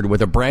tortured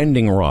with a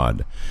branding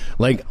rod.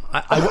 Like,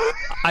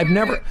 I've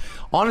never...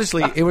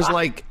 Honestly, it was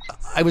like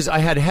I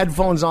had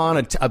headphones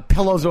on,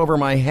 pillows over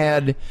my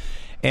head,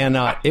 and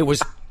it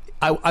was...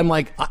 I'm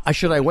like,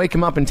 should I wake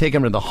him up and take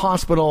him to the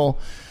hospital?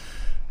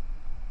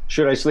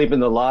 Should I sleep in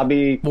the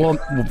lobby? Well,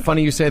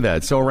 funny you say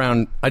that. So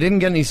I didn't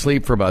get any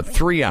sleep for about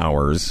 3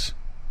 hours,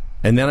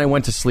 and then I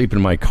went to sleep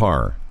in my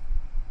car.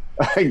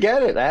 I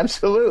get it,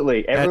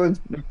 absolutely. Everyone's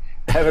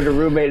having a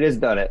roommate has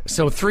done it.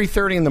 So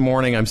 3:30 in the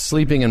morning, I'm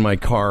sleeping in my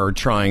car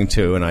trying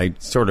to, and I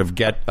sort of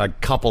get a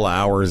couple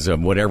hours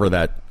of whatever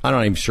that, I'm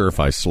not even sure if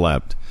I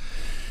slept.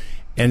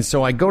 And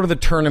so I go to the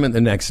tournament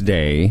the next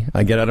day.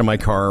 I get out of my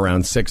car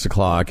around 6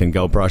 o'clock and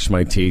go brush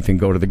my teeth and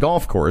go to the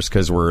golf course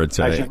because we're at...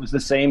 Actually, it was the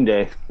same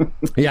day.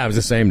 Yeah, it was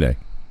the same day.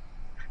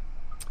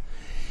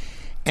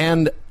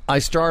 And I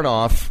start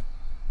off,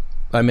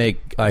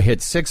 I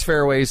hit 6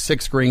 fairways,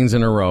 6 greens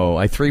in a row.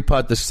 I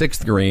 3-putt the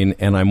 6th green,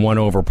 and I'm 1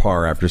 over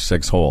par after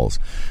 6 holes.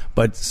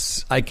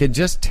 But I could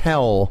just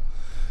tell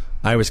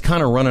I was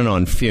kind of running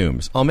on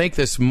fumes. I'll make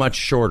this much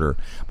shorter.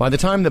 By the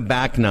time the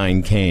back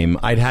 9 came,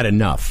 I'd had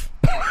enough.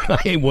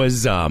 It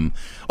was,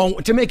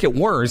 to make it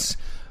worse,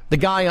 the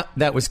guy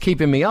that was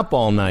keeping me up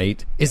all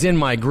night is in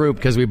my group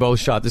because we both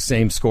shot the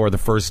same score the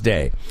first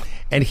day.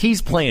 And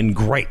he's playing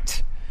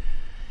great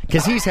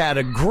because he's had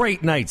a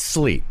great night's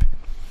sleep.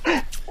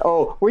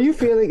 Oh, were you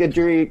feeling a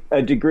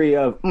degree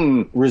of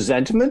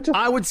resentment?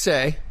 I would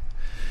say.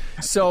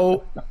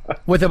 So,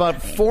 with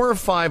about 4 or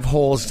 5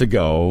 holes to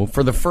go,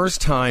 for the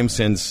first time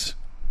since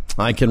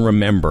I can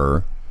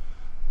remember,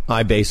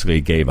 I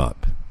basically gave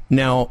up.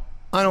 Now,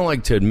 I don't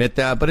like to admit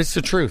that, but it's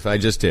the truth. I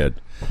just did.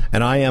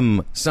 And I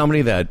am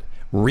somebody that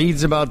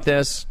reads about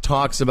this,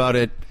 talks about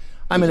it.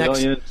 I'm going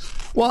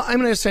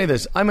to say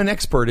this. I'm an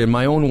expert in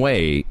my own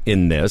way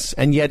in this,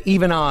 and yet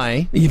even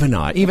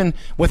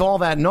with all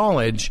that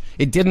knowledge,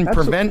 it didn't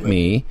prevent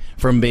me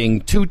from being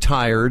too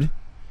tired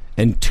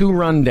and too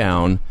run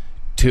down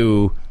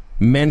to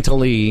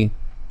mentally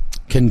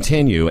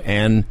continue.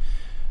 And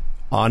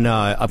on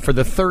for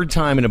the third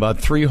time in about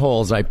 3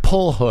 holes, I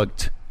pull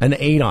hooked an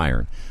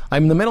 8-iron.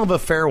 I'm in the middle of a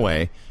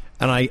fairway,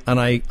 and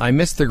I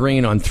missed the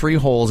green on 3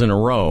 holes in a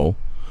row.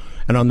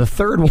 And on the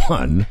third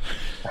one,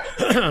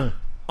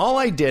 all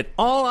I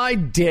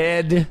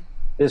did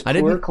is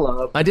poor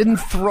club. I didn't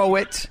throw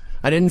it.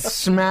 I didn't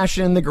smash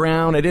it in the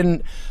ground. I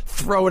didn't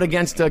throw it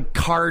against a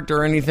cart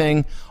or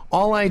anything.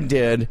 All I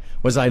did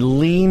was I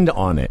leaned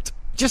on it.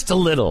 Just a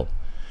little.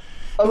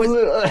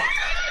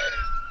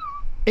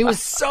 It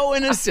was so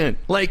innocent.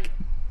 Like,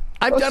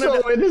 I've done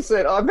it. So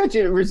innocent. I bet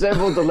you it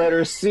resembled the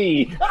letter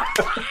C.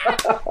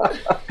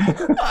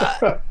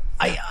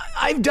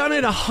 I've done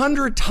it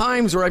 100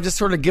 times where I just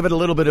sort of give it a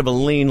little bit of a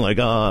lean, like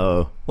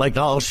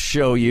I'll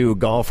show you,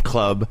 golf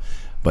club.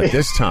 But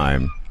this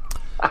time,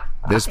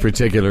 this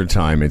particular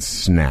time, it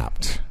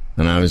snapped.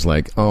 And I was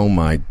like, oh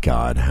my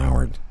God,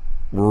 Howard.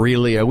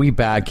 Really? Are we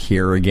back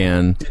here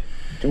again?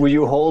 Were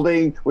you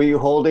holding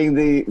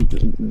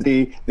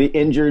the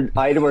injured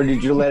item, or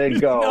did you let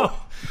it go?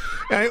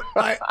 No.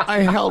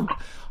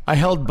 I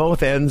held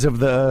both ends of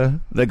the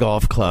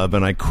golf club,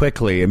 and I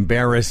quickly,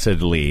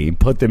 embarrassedly,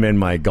 put them in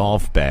my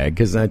golf bag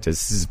because I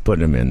just put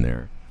them in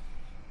there.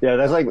 Yeah,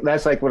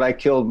 that's like when I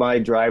killed my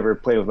driver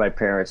playing with my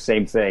parents.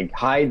 Same thing.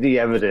 Hide the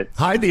evidence.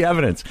 Hide the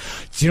evidence.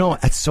 You know,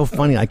 that's so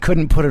funny. I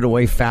couldn't put it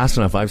away fast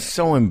enough. I was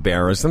so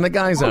embarrassed. And the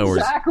guys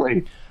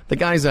the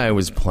guys I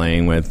was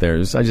playing with,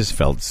 I just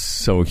felt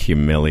so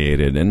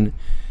humiliated, and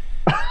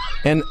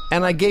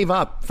I gave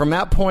up. From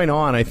that point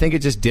on, I think it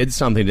just did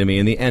something to me.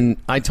 In the end,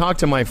 I talked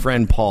to my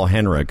friend Paul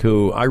Henrik,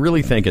 who I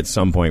really think at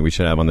some point we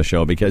should have on the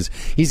show, because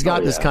he's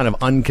got this kind of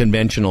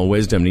unconventional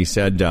wisdom. And he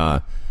said,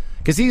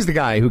 because he's the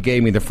guy who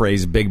gave me the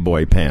phrase "big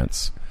boy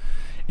pants,"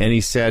 and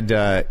he said,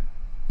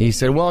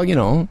 well, you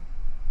know,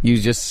 you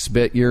just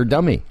spit your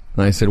dummy.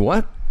 And I said,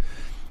 what?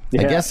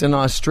 Yeah. I guess in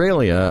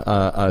Australia,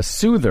 a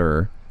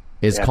soother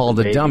is called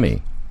a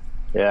dummy.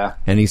 Yeah.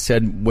 And he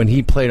said when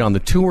he played on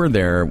the tour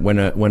there, when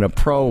a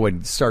pro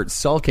would start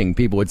sulking,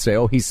 people would say,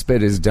 oh, he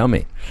spit his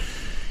dummy.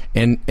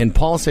 And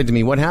Paul said to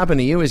me, what happened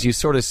to you is you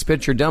sort of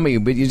spit your dummy,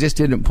 but you just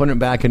didn't put it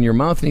back in your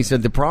mouth. And he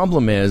said the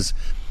problem is,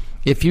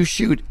 if you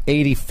shoot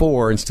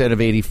 84 instead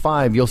of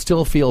 85, you'll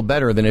still feel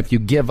better than if you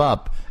give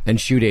up and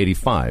shoot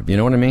 85. You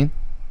know what I mean?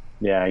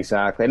 Yeah,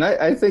 exactly. And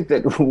I think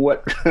that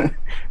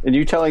and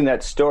you telling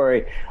that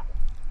story,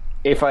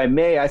 if I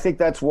may, I think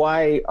that's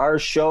why our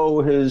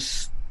show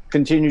has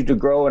continued to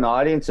grow in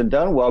audience and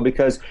done well,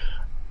 because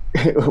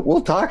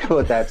we'll talk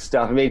about that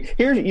stuff. I mean,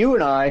 here you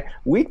and I,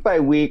 week by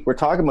week, we're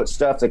talking about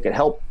stuff that could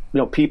help, you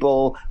know,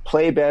 people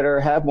play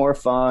better, have more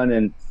fun,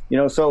 and you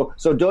know, so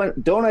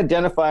don't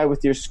identify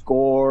with your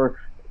score.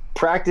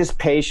 Practice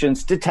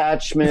patience,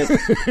 detachment,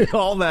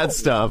 all that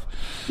stuff.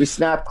 We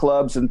snap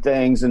clubs and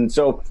things, and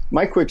so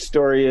my quick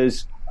story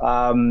is, you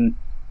know,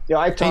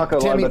 I talk a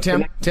lot about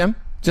Tim.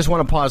 Just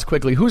want to pause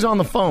quickly. Who's on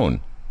the phone?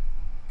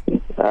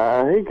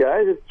 Hey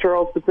guys, it's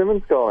Charles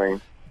Fitzsimmons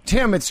calling.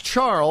 Tim, it's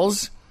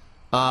Charles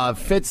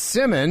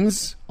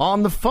Fitzsimmons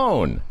on the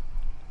phone.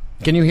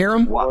 Can you hear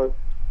him? Wow.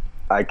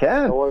 I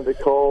can. I wanted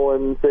to call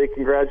and say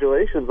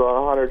congratulations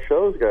on 100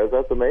 shows, guys.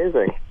 That's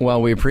amazing.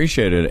 Well, we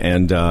appreciate it.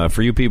 And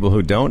for you people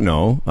who don't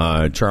know,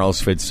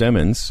 Charles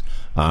Fitzsimmons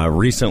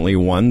recently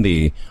won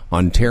the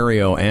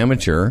Ontario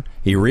Amateur.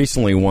 He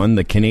recently won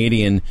the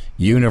Canadian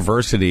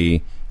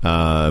University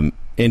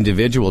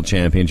Individual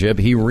Championship.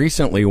 He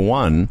recently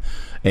won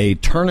a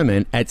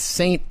tournament at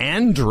St.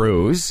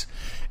 Andrews,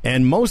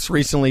 and most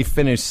recently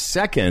finished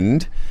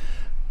second.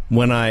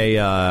 When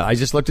I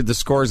just looked at the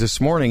scores this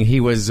morning, he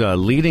was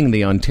leading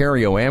the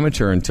Ontario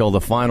Amateur until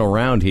the final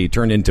round. He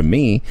turned into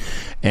me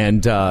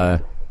and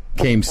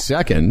came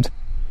second.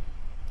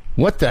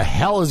 What the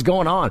hell is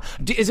going on?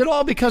 Is it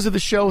all because of the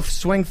show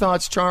Swing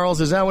Thoughts, Charles?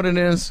 Is that what it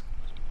is?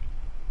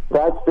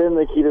 That's been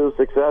the key to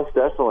success,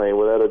 definitely,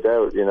 without a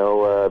doubt. You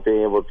know,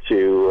 being able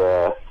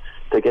to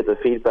get the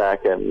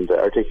feedback and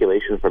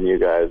articulation from you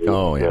guys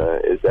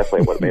is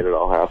definitely what made it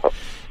all happen.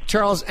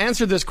 Charles,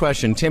 answer this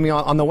question. Timmy,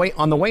 on the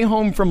way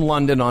home from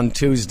London on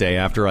Tuesday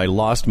after I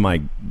lost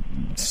my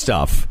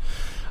stuff,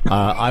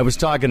 I was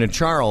talking to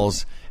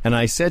Charles, and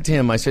I said to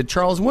him,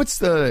 Charles,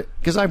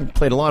 because I've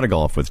played a lot of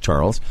golf with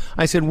Charles,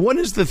 I said, what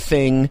is the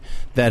thing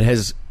that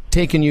has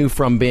taken you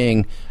from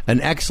being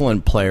an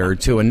excellent player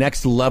to a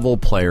next level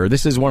player?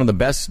 This is one of the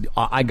best,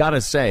 I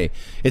gotta say,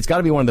 it's got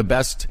to be one of the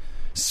best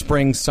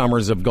spring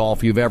summers of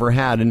golf you've ever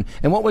had. And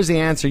what was the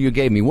answer you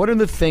gave me? What are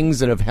the things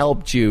that have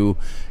helped you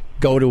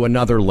go to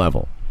another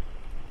level?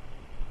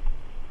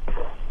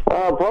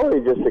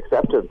 Probably just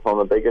acceptance on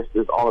the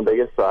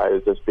biggest side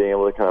is just being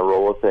able to kind of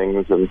roll with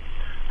things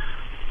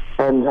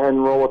and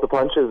roll with the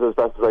punches as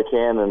best as I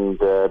can,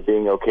 and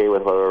being okay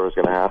with whatever was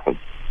going to happen.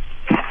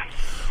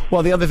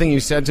 Well, the other thing you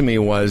said to me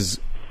was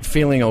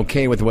feeling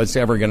okay with what's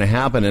ever going to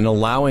happen and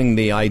allowing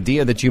the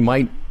idea that you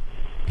might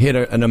hit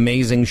an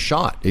amazing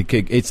shot.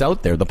 It's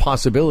out there. The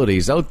possibility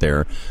is out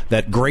there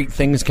that great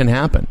things can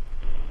happen.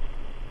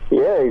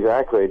 Yeah,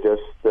 exactly.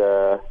 Just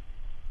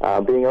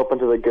being open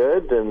to the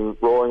good and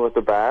rolling with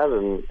the bad,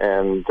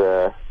 and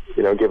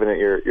you know, giving it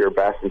your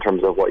best in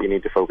terms of what you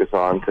need to focus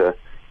on to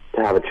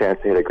have a chance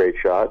to hit a great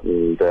shot.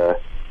 And a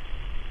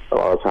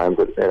lot of times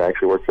it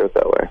actually works out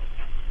that way.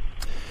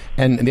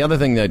 And the other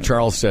thing that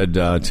Charles said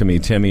to me,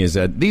 Timmy, is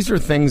that these are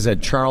things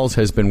that Charles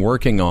has been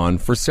working on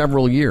for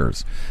several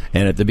years.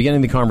 And at the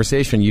beginning of the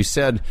conversation, you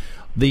said,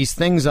 these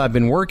things I've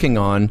been working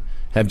on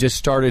have just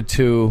started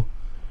to,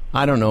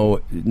 I don't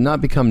know,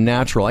 not become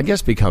natural. I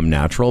guess become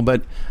natural,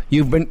 but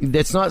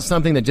it's not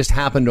something that just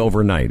happened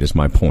overnight, is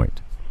my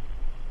point.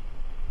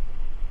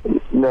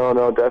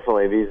 No,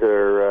 definitely. These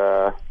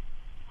are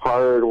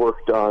hard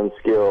worked on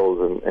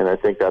skills, and I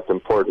think that's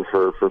important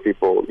for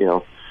people, you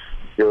know,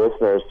 your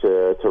listeners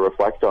to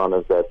reflect on,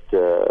 is that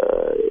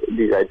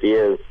these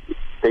ideas,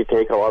 they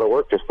take a lot of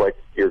work, just like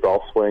your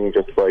golf swing,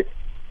 just like,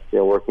 you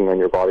know, working on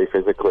your body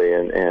physically,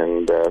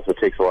 and so it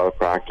takes a lot of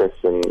practice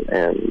and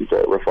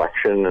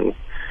reflection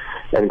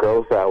and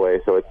growth that way.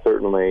 So it's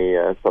certainly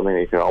something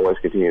that you can always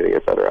continue to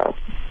get better at.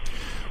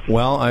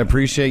 Well, I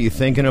appreciate you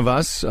thinking of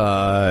us.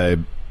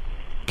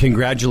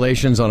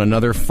 Congratulations on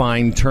another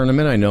fine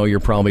tournament. I know you're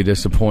probably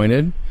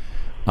disappointed.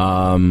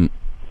 I'm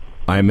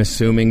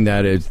assuming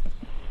that it,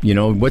 you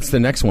know, what's the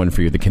next one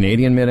for you? The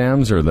Canadian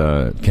Mid-Ams or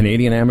the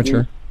Canadian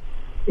Amateur?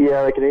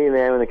 Yeah, the Canadian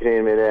Am and the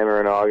Canadian Mid-Am are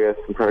in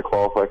August. I'm trying to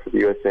qualify for the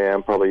U.S.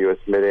 Am, probably U.S.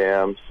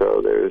 Mid-Am.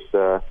 So there's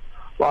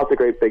lots of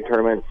great big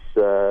tournaments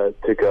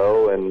to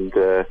go, and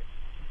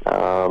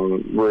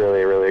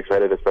really, really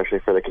excited, especially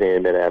for the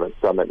Canadian Mid-Am at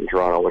Summit in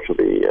Toronto, which will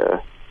be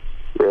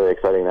really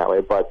exciting that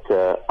way. But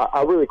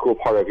a really cool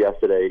part of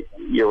yesterday,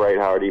 you're right,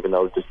 Howard, even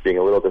though just being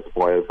a little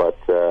disappointed, but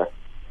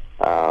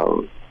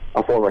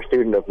a former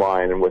student of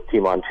mine with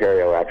Team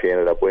Ontario actually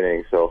ended up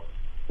winning. So,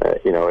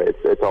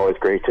 it's always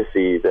great to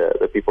see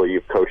the people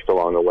you've coached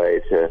along the way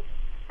to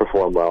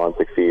perform well and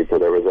succeed. So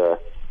there was a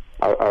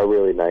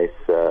really nice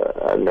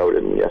note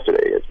in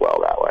yesterday as well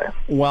that way.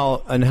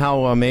 Well, and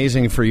how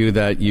amazing for you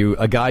that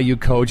a guy you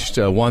coached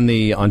won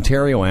the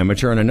Ontario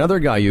Amateur, and another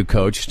guy you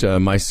coached,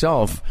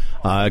 myself,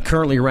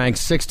 currently ranked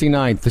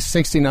 69th, the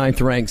 69th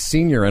ranked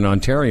senior in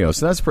Ontario.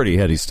 So that's pretty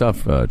heady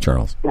stuff,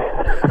 Charles.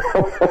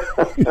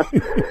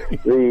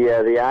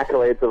 The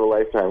accolades of a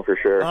lifetime for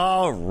sure.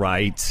 All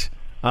right.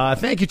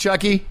 Thank you,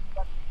 Chucky.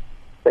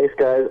 Thanks,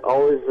 guys.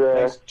 Always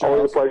a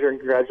pleasure, and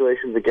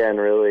congratulations again.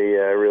 Really,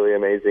 really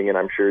amazing, and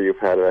I'm sure you've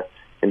had an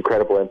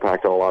incredible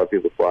impact on a lot of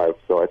people's lives.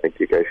 So I think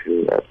you guys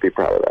should be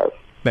proud of that.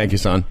 Thank you,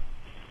 son.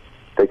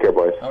 Take care,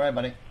 boys. All right,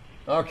 buddy.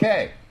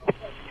 Okay.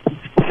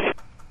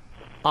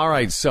 All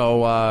right,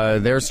 so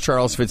there's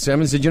Charles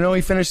Fitzsimmons. Did you know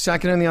he finished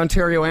second in the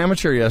Ontario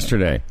Amateur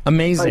yesterday?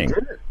 Amazing.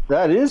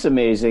 That is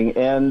amazing.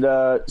 And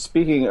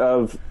speaking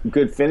of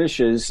good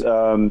finishes,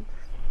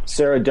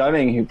 Sarah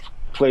Dunning, who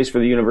plays for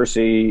the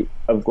University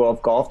of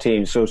Guelph golf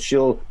team, so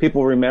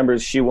people remember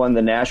she won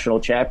the national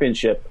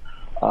championship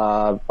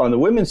on the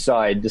women's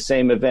side, the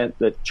same event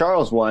that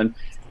Charles won.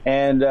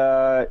 And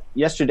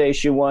yesterday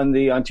she won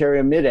the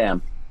Ontario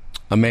Mid-Am.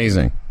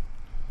 Amazing.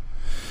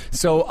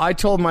 So I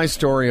told my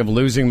story of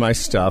losing my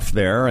stuff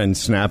there and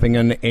snapping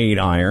an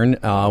 8-iron.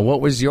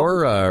 What was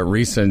your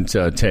recent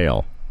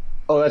tale?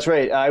 Oh, that's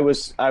right. I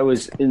was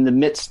in the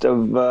midst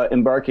of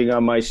embarking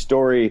on my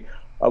story.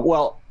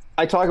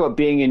 I talk about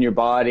being in your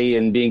body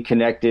and being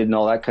connected and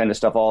all that kind of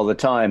stuff all the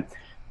time.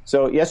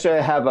 So yesterday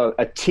I have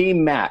a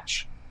team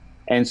match,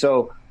 and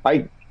so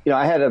I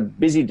had a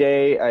busy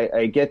day.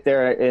 I get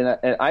there,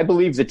 and I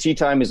believe the tee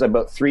time is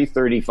about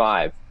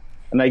 3:35,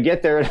 and I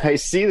get there and I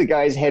see the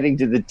guys heading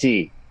to the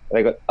tee. And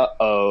I go,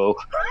 uh-oh.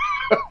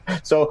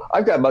 So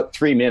I've got about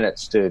 3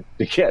 minutes to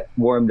get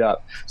warmed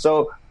up.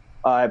 So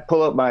I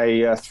pull up my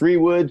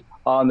 3-wood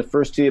on the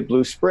first tee at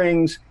Blue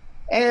Springs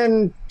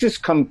and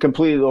just come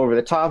completely over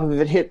the top of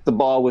it, hit the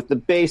ball with the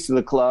base of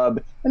the club,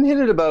 and hit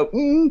it about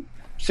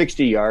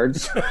 60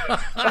 yards.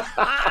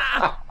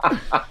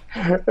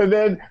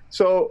 Anyways,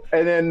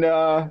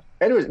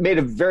 made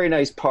a very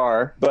nice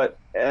par. But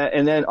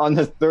and then on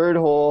the third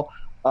hole,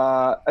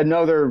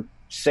 another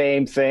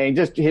same thing,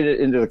 just hit it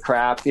into the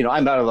crap.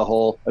 I'm out of the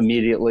hole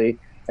immediately.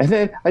 And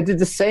then I did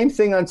the same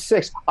thing on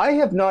 6. I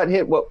have not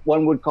hit what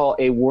one would call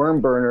a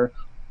worm burner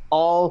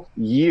all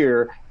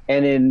year.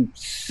 And in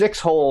 6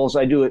 holes,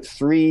 I do it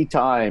 3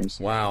 times.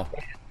 Wow.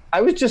 I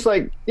was just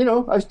like, I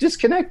was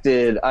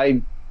disconnected.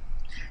 I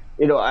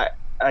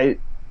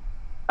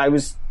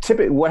was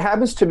typically, what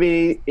happens to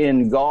me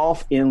in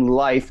golf, in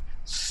life,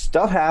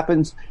 stuff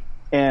happens,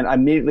 and I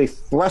immediately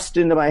thrust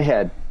into my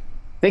head,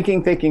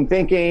 thinking,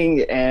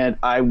 and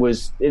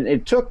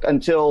it took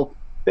until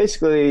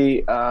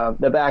basically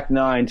the back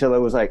 9 till I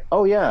was like,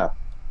 oh yeah,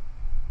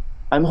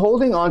 I'm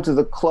holding onto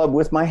the club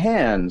with my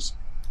hands.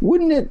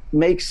 Wouldn't it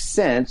make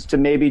sense to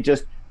maybe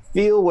just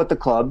feel what the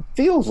club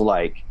feels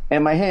like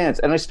and my hands?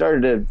 And I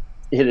started to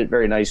hit it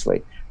very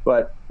nicely.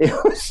 But it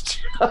was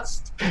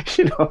just,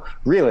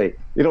 really,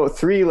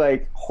 3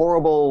 like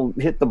horrible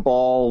hit the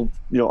ball,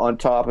 on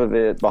top of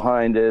it,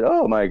 behind it.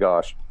 Oh my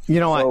gosh.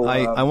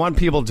 I want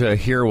people to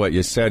hear what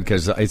you said,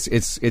 because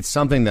it's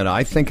something that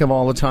I think of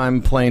all the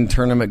time playing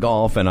tournament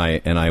golf, and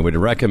I would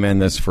recommend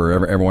this for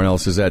everyone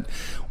else, is that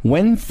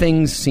when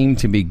things seem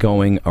to be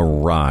going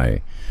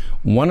awry,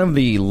 one of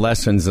the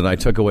lessons that I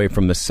took away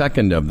from the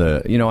second of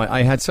the,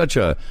 I had such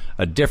a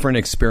different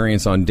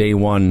experience on day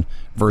 1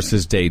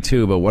 versus day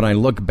 2, but when I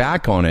look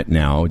back on it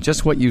now,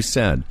 just what you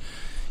said,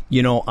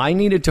 I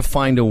needed to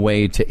find a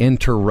way to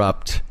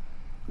interrupt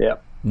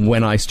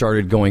when I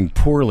started going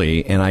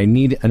poorly,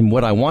 and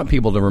what I want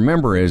people to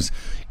remember is,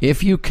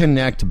 if you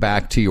connect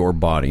back to your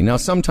body. Now,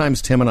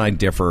 sometimes Tim and I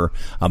differ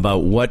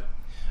about what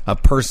a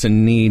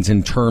person needs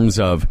in terms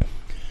of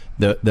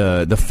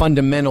the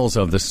fundamentals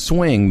of the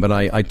swing, but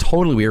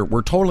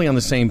we're totally on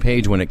the same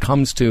page when it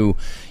comes to,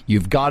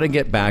 you've got to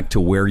get back to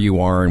where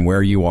you are, and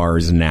where you are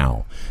is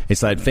now.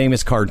 It's that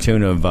famous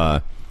cartoon of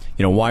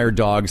why are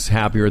dogs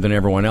happier than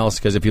everyone else?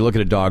 Because if you look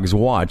at a dog's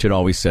watch, it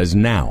always says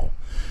now.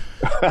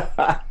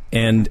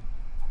 And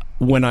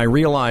when I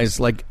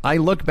realized, I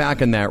look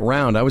back in that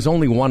round, I was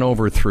only 1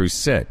 over through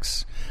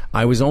 6.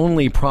 I was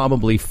only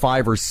probably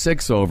 5 or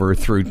 6 over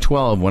through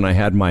 12 when I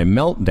had my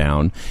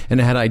meltdown.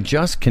 And had I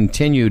just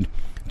continued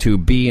to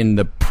be in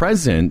the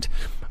present,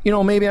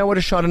 maybe I would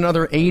have shot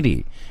another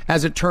 80.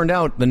 As it turned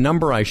out, the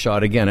number I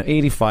shot, again,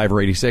 85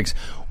 or 86,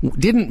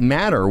 didn't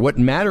matter. What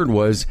mattered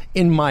was,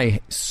 in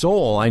my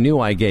soul, I knew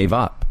I gave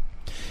up.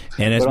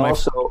 And as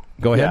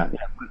go ahead. Yeah.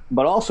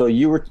 But also,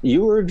 you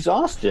were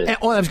exhausted. I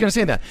was going to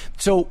say that.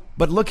 So,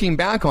 but looking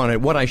back on it,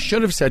 what I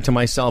should have said to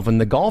myself in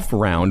the golf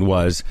round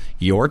was,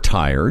 "You're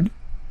tired.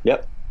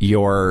 Yep.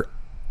 You're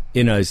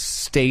in a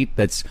state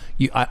that's.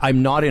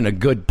 I'm not in a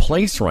good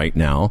place right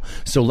now.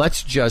 So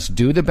let's just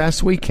do the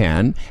best we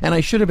can." And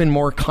I should have been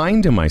more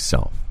kind to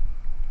myself.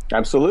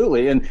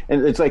 Absolutely, and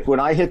it's like when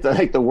I hit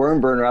the worm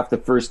burner off the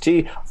first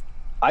tee,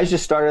 I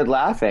just started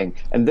laughing,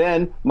 and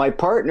then my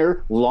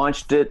partner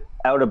launched it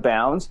out of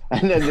bounds,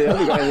 and then the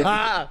other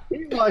guy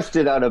he launched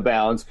it out of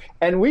bounds,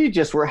 and we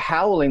just were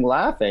howling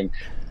laughing,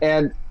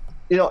 and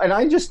and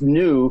I just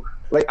knew,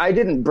 like, I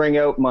didn't bring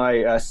out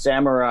my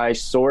samurai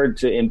sword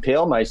to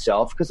impale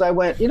myself, because I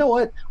went, you know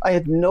what, I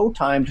had no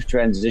time to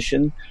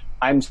transition.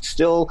 I'm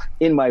still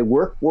in my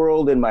work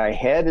world, in my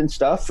head and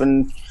stuff,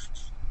 and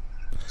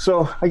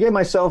so I gave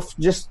myself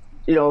just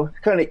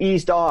kind of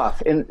eased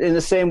off in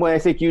the same way I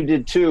think you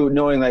did too,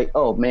 knowing like,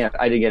 oh man,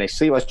 I didn't get any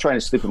sleep. I was trying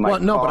to sleep in my car.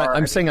 No, but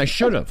I'm saying I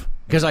should have,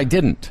 because I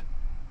didn't.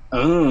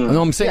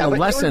 No, I'm saying a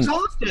lesson.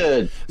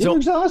 You're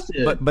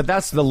exhausted. But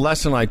that's the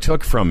lesson I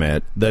took from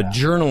it. The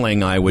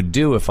journaling I would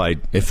do if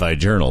I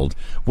journaled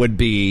would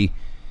be,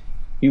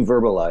 you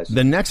verbalize.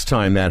 The next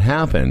time that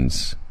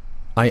happens,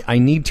 I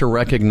need to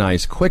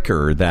recognize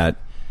quicker that,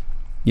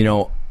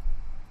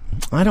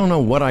 I don't know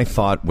what I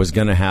thought was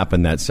going to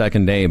happen that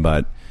second day,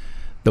 but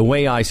the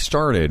way I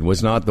started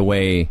was not the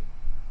way.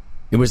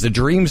 It was the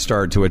dream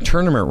start to a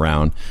tournament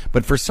round,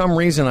 but for some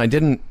reason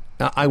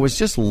I was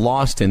just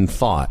lost in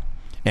thought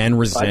and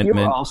resentment.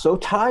 But you're also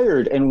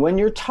tired, and when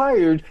you're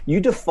tired, you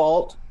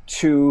default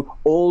to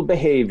old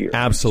behavior.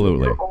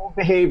 Absolutely. So your old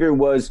behavior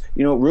was,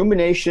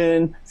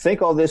 rumination,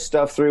 think all this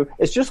stuff through.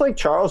 It's just like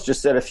Charles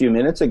just said a few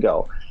minutes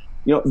ago.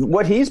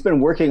 What he's been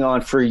working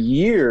on for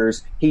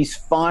years, he's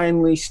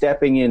finally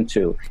stepping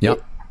into.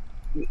 Yep.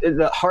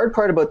 The hard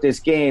part about this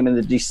game, and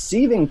the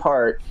deceiving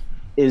part,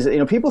 is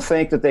people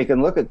think that they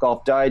can look at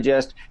Golf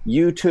Digest,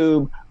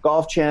 YouTube,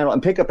 Golf Channel,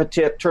 and pick up a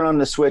tip, turn on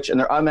the switch, and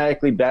they're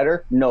automatically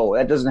better. No,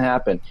 that doesn't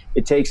happen.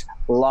 It takes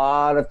a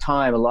lot of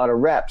time, a lot of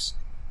reps,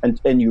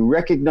 and you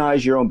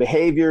recognize your own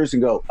behaviors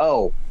and go,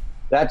 oh,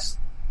 that's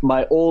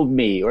my old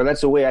me, or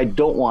that's the way I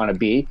don't want to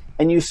be,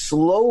 and you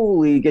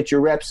slowly get your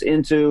reps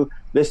into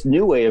this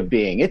new way of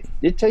being.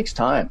 It takes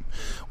time.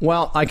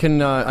 Well, I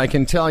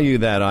can tell you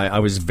that I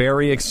was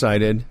very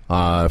excited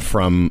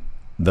from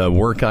the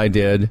work I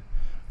did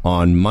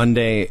on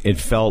Monday. It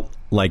felt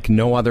like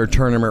no other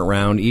tournament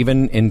round,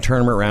 even in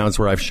tournament rounds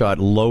where I've shot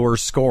lower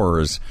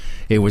scores.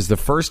 It was the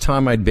first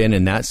time I'd been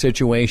in that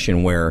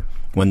situation where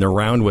when the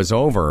round was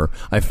over,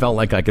 I felt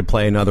like I could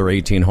play another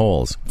 18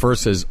 holes.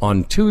 Versus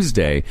on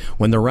Tuesday,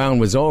 when the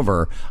round was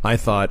over, I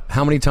thought,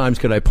 how many times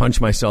could I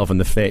punch myself in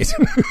the face?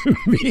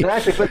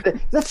 Exactly, but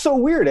that's so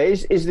weird,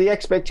 is the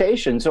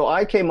expectation. So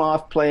I came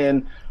off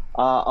playing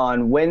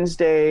on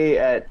Wednesday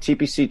at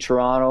TPC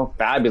Toronto,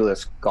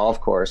 fabulous golf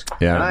course.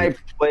 Yeah.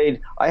 And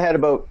I had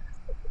about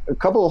a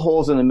couple of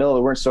holes in the middle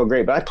that weren't so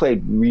great, but I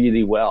played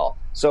really well.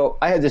 So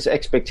I had this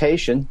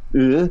expectation,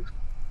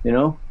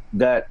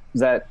 that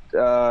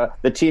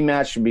the team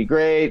match would be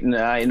great, and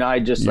I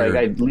just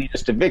I'd lead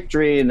us to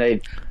victory,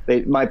 and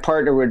my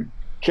partner would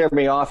carry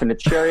me off in a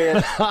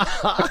chariot.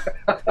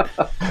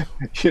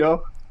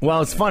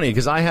 Well, it's funny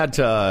because I had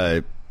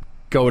to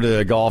go to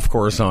the golf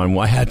course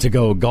I had to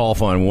go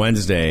golf on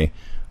Wednesday.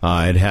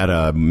 I'd had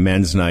a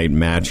men's night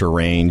match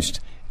arranged,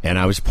 and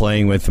I was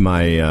playing with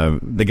my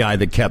the guy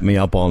that kept me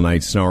up all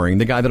night snoring,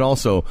 the guy that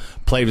also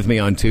played with me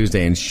on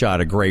Tuesday and shot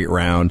a great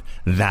round,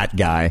 that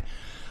guy.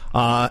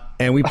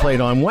 And we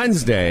played on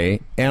Wednesday,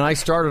 and I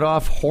started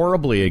off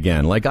horribly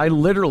again. Like, I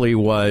literally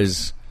I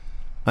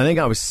think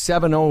I was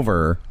 7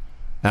 over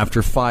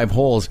after 5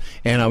 holes,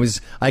 and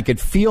I could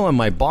feel in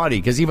my body,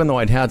 because even though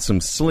I'd had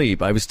some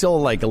sleep, I was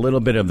still like a little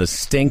bit of the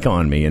stink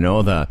on me,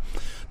 the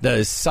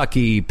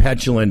sucky,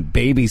 petulant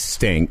baby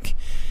stink.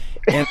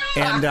 And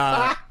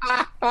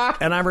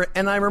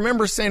I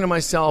remember saying to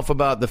myself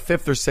about the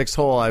 5th or 6th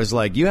hole, I was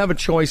like, you have a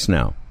choice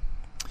now.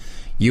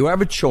 You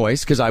have a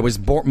choice, because I was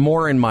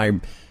more in my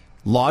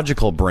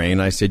logical brain.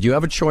 I said, you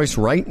have a choice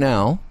right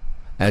now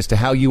as to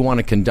how you want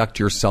to conduct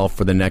yourself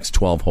for the next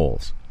 12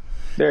 holes.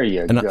 There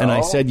you go. And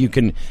I said you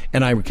can,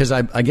 because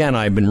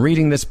I've been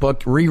reading this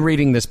book,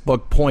 rereading this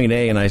book, Point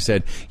A, and I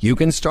said, you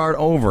can start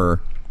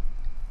over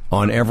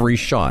on every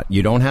shot.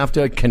 You don't have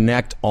to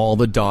connect all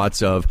the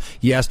dots of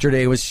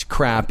yesterday was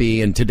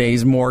crappy and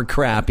today's more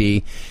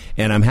crappy.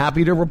 And I'm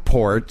happy to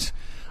report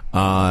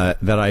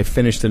that I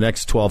finished the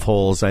next 12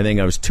 holes. I think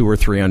I was 2 or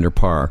 3 under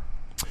par.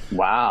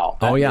 Wow!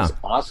 Oh yeah,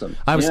 awesome.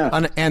 I was, I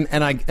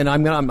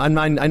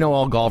know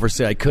all golfers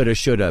say I coulda,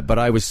 shoulda, but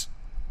I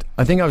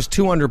think I was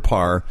 2 under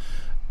par.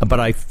 But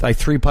I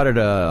 3-putted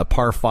a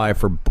par 5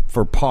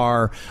 for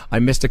par. I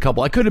missed a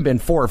couple. I could have been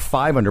 4 or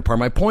 5 under par.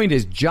 My point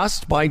is,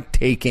 just by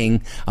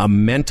taking a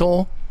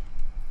mental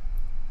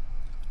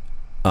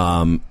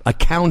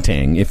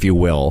accounting, if you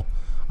will,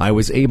 I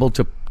was able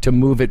to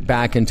move it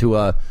back into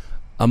a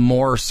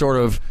more sort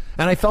of,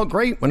 and I felt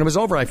great when it was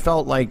over. I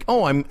felt like,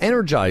 oh, I'm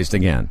energized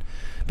again,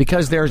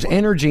 because there's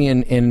energy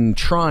in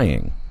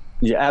trying.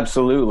 Yeah,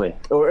 absolutely.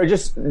 Or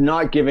just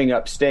not giving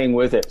up, staying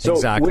with it. So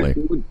exactly.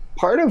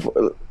 Part of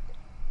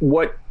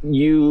what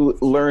you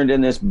learned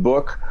in this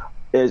book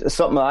is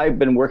something I've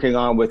been working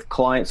on with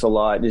clients a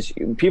lot. Is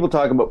people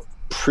talk about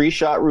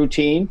pre-shot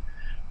routine,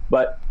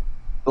 but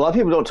a lot of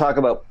people don't talk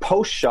about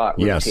post-shot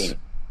routine. Yes.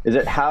 Is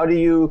it how do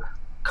you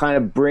kind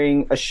of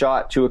bring a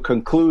shot to a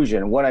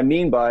conclusion? What I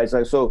mean by is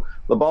like, so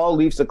the ball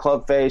leaves the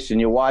club face and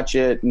you watch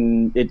it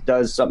and it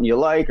does something you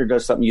like or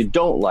does something you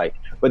don't like.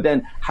 But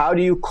then how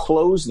do you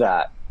close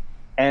that?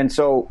 And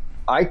so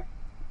I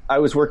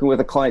was working with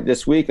a client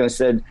this week and I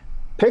said,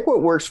 pick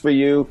what works for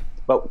you.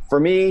 But for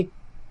me,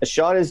 a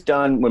shot is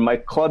done when my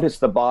club hits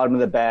the bottom of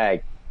the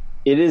bag.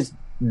 It is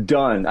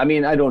done. I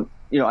mean,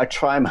 I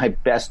try my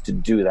best to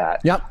do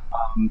that. Yep.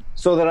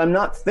 So that I'm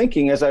not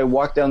thinking as I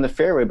walk down the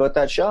fairway about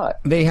that shot.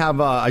 They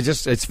have.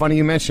 It's funny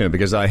you mention it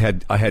because I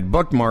had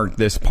bookmarked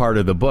this part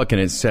of the book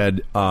and it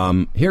said,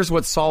 "Here's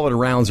what solid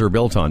rounds are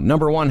built on.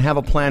 Number 1, have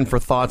a plan for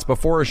thoughts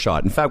before a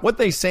shot. In fact, what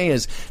they say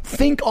is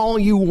think all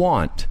you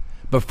want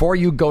before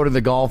you go to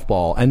the golf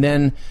ball, and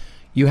then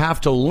you have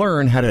to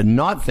learn how to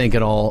not think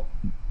at all."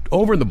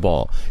 Over the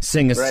ball,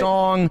 sing a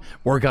song,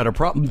 work out a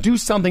problem, do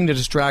something to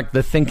distract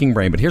the thinking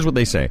brain. But here's what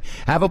they say.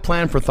 Have a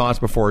plan for thoughts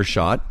before a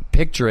shot,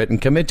 picture it,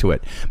 and commit to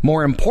it.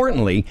 More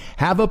importantly,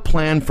 have a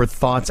plan for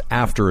thoughts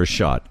after a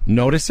shot.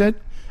 Notice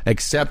it,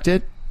 accept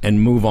it,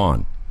 and move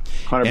on.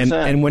 100%.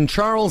 And when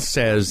Charles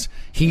says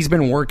he's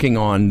been working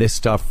on this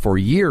stuff for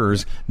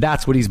years,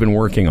 that's what he's been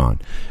working on.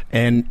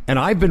 And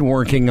I've been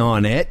working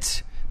on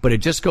it. But it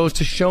just goes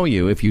to show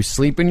you, if you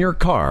sleep in your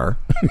car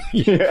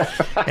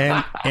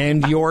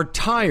and you're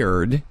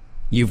tired,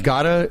 you've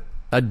got to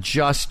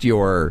adjust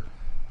you've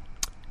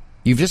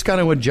just got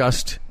to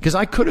adjust. Because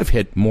I could have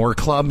hit more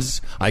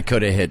clubs. I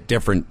could have hit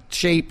different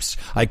shapes.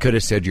 I could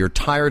have said, you're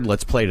tired,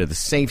 let's play to the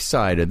safe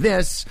side of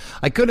this.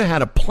 I could have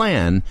had a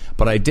plan,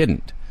 but I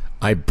didn't.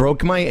 I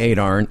broke my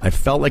 8-iron. I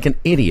felt like an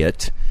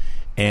idiot.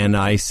 And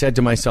I said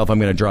to myself, I'm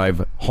going to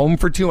drive home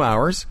for 2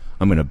 hours.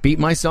 I'm going to beat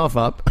myself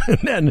up, and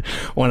then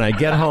when I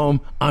get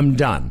home, I'm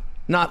done.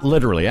 Not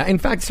literally. In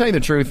fact, to tell you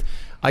the truth,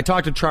 I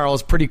talked to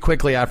Charles pretty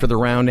quickly after the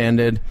round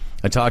ended.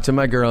 I talked to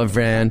my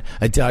girlfriend.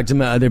 I talked to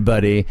my other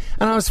buddy,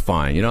 and I was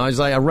fine.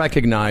 I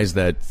recognized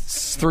that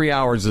 3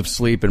 hours of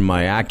sleep in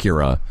my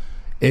Acura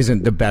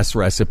isn't the best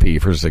recipe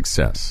for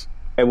success.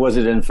 And was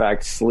it, in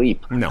fact,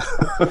 sleep? No.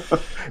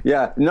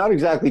 Yeah, not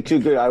exactly too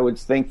good, I would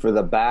think, for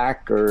the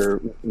back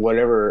or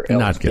whatever else.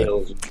 Not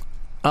good.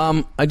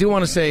 I do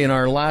want to say in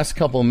our last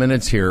couple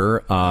minutes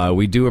here,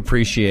 we do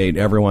appreciate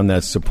everyone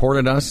that's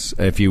supported us.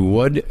 If you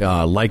would,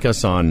 like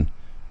us on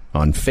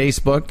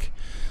Facebook,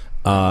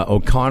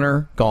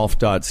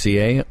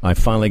 O'ConnorGolf.ca. I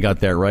finally got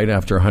that right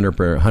after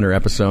 100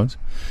 episodes.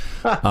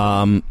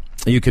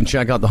 You can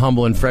check out the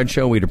Humble and Fred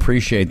Show. We'd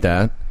appreciate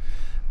that.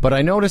 But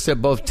I noticed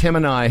that both Tim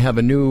and I have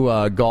a new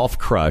golf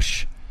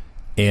crush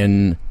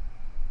and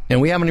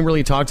we haven't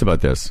really talked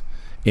about this,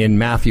 in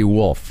Matthew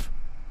Wolff.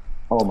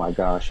 Oh, my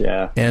gosh,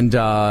 yeah. And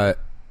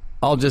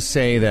I'll just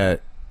say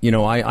that,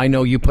 I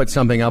know you put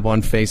something up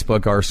on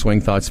Facebook, our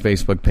Swing Thoughts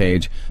Facebook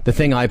page. The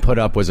thing I put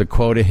up was a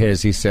quote of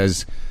his. He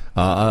says,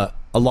 a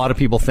lot of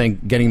people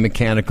think getting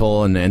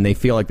mechanical and they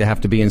feel like they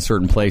have to be in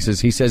certain places.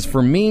 He says,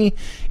 for me,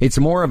 it's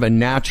more of a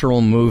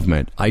natural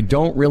movement. I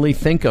don't really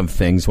think of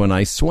things when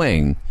I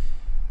swing.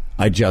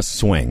 I just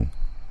swing.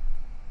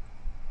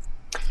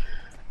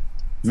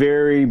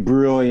 Very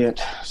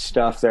brilliant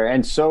stuff there.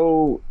 And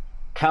so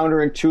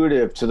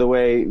counterintuitive to the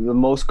way the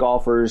most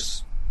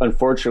golfers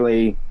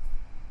unfortunately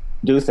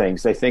do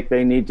things. They think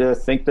they need to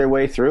think their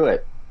way through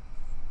it.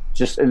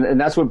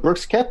 And that's what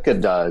Brooks Koepka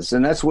does,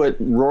 and that's what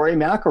Rory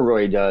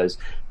McIlroy does.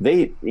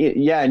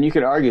 And you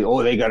could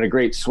argue, they got a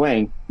great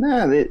swing.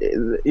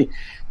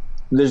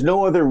 There's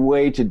no other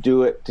way to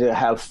do it to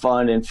have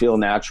fun and feel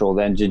natural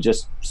than to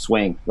just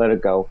swing, let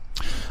it go.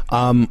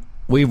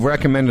 We've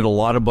recommended a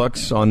lot of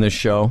books on this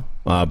show.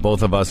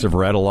 Both of us have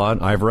read a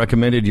lot. I've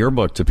recommended your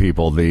book to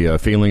people, The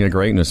Feeling of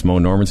Greatness, Mo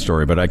Norman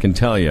story. But I can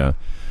tell you,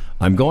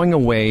 I'm going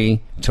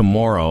away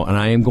tomorrow, and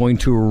I am going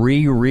to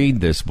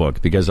reread this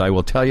book because I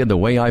will tell you the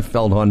way I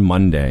felt on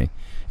Monday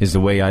is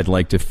the way I'd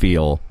like to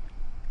feel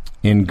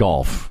in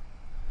golf.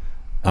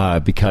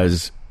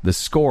 Because the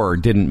score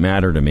didn't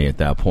matter to me at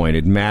that point.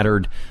 It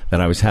mattered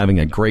that I was having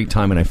a great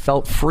time, and I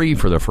felt free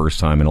for the first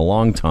time in a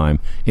long time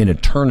in a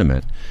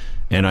tournament.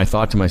 And I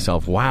thought to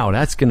myself, wow,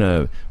 that's going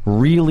to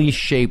really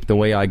shape the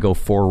way I go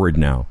forward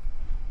now.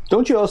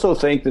 Don't you also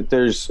think that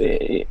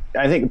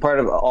I think part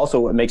of also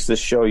what makes this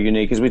show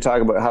unique is we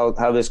talk about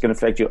how this can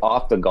affect you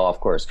off the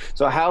golf course.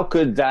 So how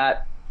could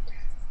the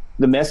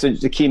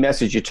key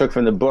message you took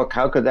from the book,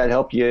 how could that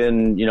help you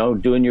in,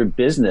 doing your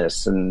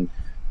business and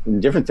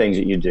different things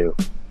that you do?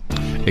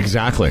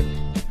 Exactly.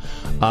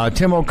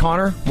 Tim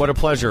O'Connor, what a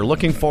pleasure.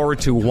 Looking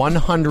forward to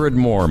 100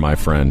 more, my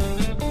friend.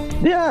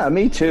 Yeah,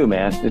 me too,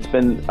 man. It's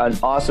been an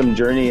awesome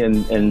journey,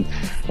 and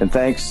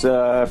thanks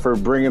for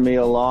bringing me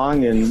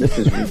along. And this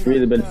has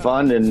really been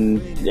fun,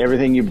 and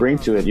everything you bring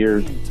to it. You're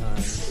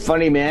a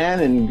funny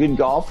man and good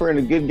golfer and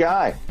a good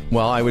guy.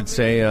 Well, I would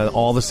say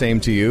all the same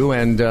to you,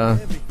 and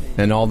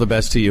And all the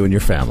best to you and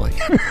your family.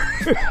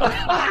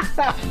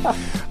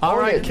 All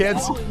right,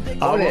 kids.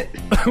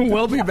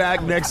 We'll be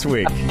back next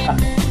week. You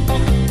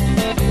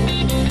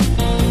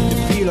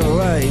feel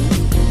alright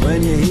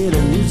when you hear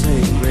the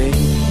music ring.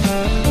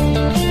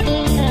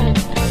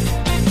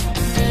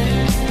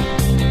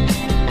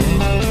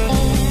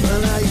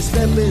 Well, now you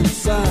step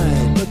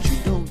inside, but you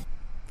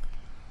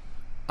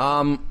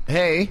don't.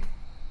 Hey.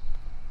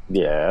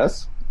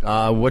 Yes.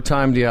 What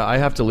time do you... I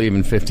have to leave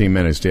in 15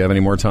 minutes. Do you have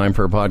any more time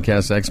for a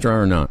podcast extra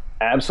or not?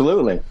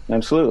 Absolutely.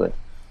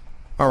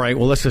 All right,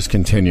 well, let's just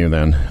continue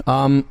then.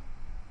 On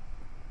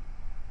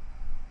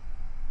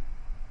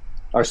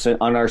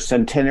our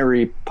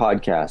centenary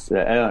podcast.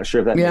 I'm not sure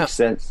if that makes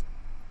sense.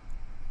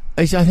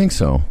 I think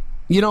so.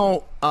 You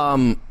know,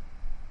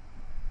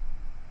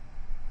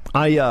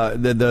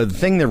 the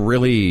thing that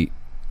really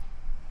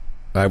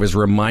I was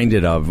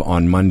reminded of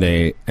on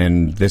Monday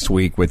and this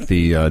week with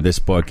the this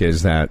book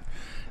is that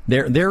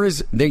there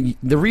is the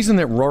reason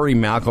that Rory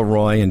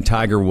McIlroy and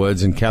Tiger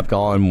Woods and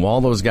Koepka and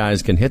all those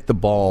guys can hit the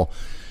ball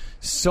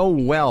so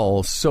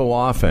well so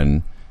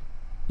often.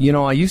 You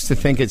know, I used to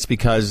think it's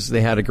because they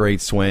had a great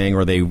swing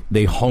or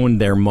they honed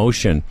their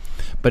motion.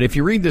 But if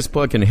you read this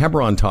book, and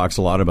Hebron talks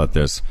a lot about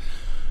this,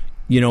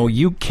 you know,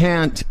 you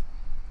can't...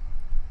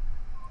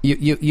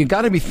 You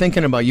got to be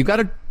thinking about... You got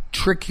to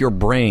trick your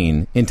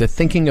brain into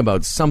thinking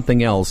about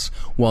something else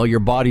while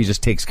your body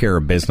just takes care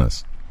of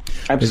business.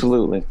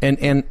 Absolutely.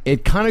 And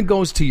it kind of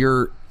goes to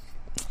your...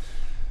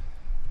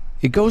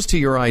 It goes to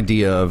your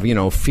idea of, you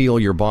know, feel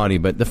your body.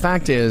 But the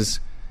fact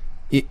is...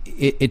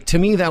 It to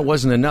me, that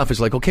wasn't enough.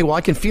 It's like, okay, well,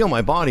 I can feel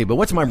my body, but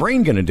what's my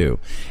brain going to do?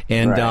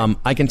 And right.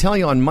 I can tell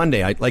you on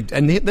Monday,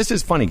 and this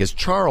is funny because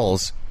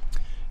Charles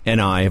and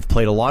I have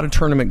played a lot of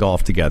tournament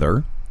golf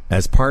together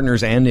as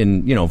partners and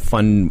in, you know,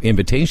 fun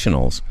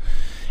invitationals.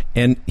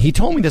 And he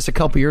told me this a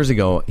couple years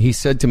ago. He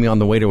said to me on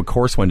the way to a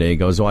course one day, he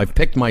goes, "Oh, I've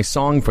picked my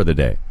song for the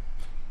day."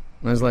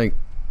 And I was like,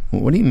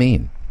 "What do you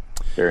mean?"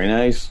 Very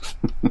nice.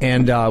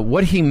 And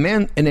what he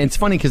meant, and it's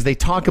funny because they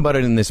talk about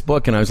it in this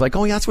book, and I was like,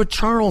 oh, yeah, that's what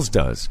Charles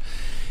does.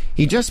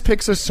 He just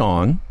picks a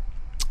song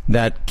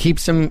that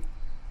keeps him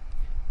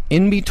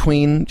in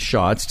between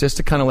shots, just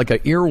to kind of like an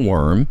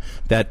earworm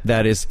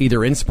that is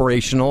either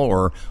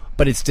inspirational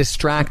but it's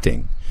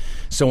distracting.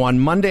 So on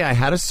Monday, I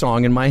had a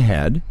song in my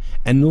head,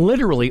 and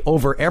literally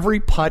over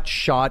every putt,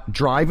 shot,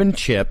 drive, and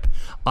chip,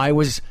 I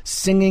was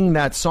singing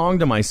that song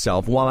to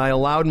myself while I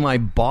allowed my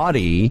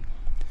body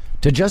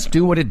to just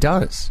do what it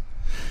does.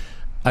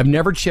 I've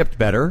never chipped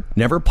better,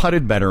 never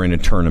putted better in a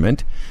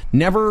tournament,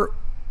 never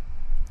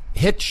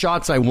hit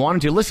shots I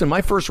wanted to. Listen,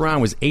 my first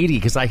round was 80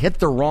 because I hit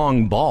the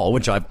wrong ball,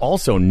 which I've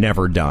also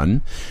never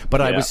done.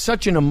 But I was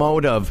such in a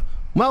mode of,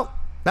 well,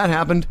 that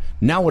happened.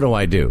 Now what do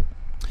I do?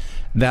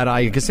 That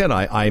like I said,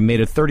 I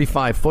made a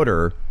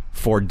 35-footer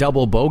for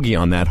double bogey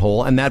on that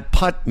hole, and that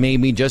putt made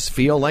me just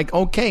feel like,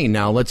 okay,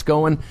 now let's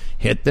go and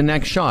hit the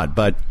next shot.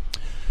 But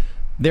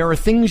there are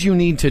things you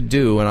need to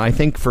do, and I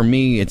think for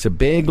me, it's a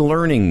big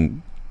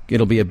learning.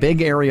 It'll be a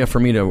big area for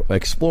me to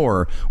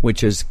explore,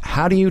 which is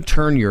how do you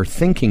turn your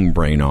thinking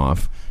brain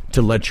off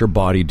to let your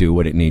body do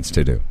what it needs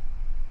to do?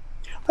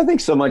 I think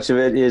so much of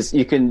it is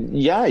you can,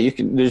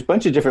 there's a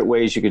bunch of different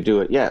ways you could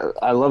do it. Yeah,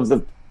 I love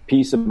the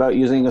piece about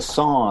using a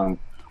song.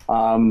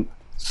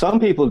 Some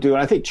people do,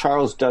 and I think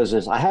Charles does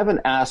this. I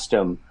haven't asked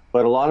him,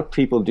 but a lot of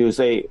people do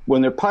is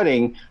when they're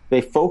putting,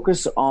 they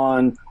focus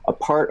on a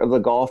part of the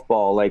golf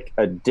ball, like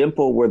a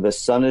dimple where the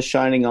sun is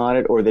shining on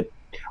it, or the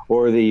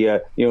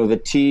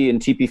T in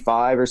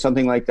TP5 or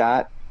something like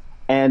that.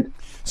 And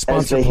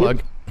sponsor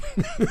plug.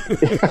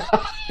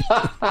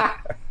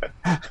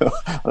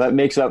 That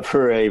makes up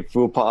for a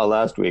faux pas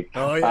last week.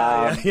 Oh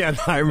yeah,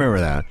 I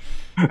remember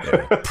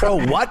that.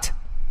 Pro what?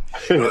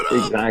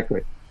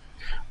 Exactly.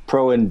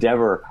 Pro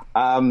endeavor.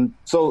 So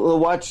they'll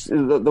watch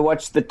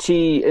the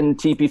T in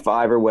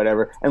TP5 or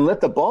whatever, and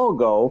let the ball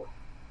go,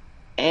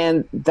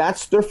 and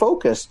that's their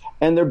focus.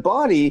 And their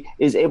body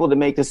is able to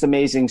make this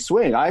amazing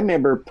swing. I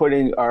remember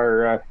putting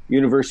our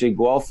university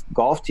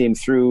golf team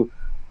through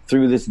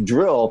this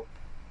drill.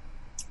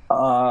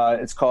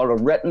 It's called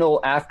a retinal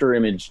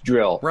afterimage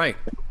drill. Right.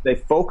 They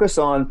focus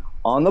on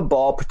the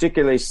ball,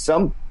 particularly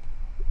some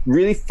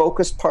really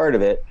focused part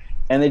of it,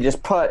 and they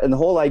just putt. And the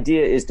whole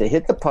idea is to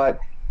hit the putt.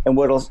 And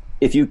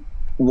if you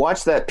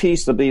watch that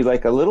piece, there'll be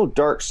like a little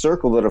dark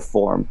circle that'll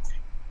form,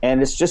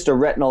 and it's just a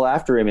retinal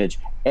afterimage.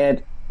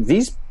 And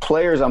these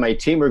players on my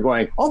team were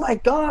going, "Oh my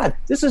God,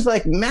 this is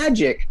like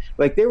magic!"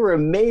 Like they were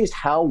amazed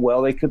how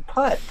well they could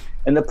putt.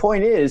 And the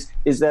point is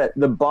that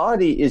the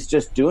body is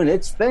just doing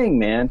its thing,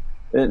 man.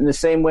 In the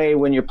same way,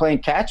 when you're playing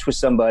catch with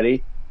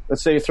somebody,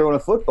 let's say you're throwing a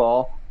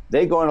football,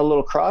 they go on a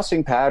little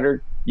crossing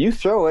pattern. You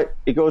throw it,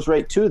 it goes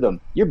right to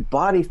them. Your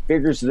body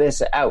figures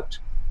this out.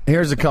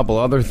 Here's a couple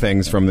other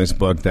things from this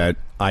book that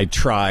I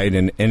tried,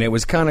 and it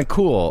was kind of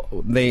cool.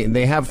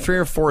 They have 3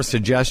 or 4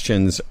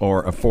 suggestions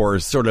or for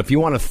sort of if you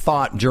want a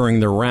thought during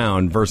the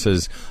round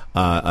versus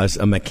a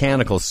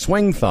mechanical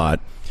swing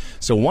thought.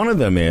 So one of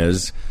them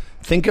is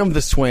think of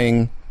the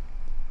swing,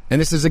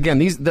 and this is, again,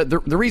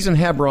 the reason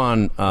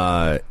Hebron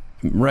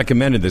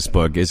recommended this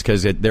book is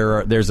because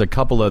there's a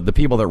couple of the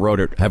people that wrote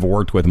it have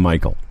worked with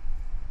Michael.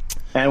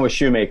 And with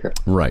Shoemaker.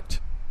 Right.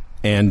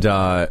 And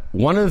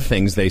one of the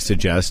things they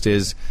suggest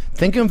is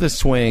think of the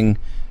swing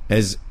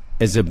as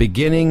a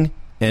beginning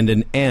and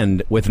an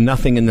end with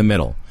nothing in the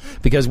middle.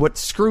 Because what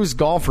screws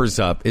golfers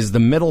up is the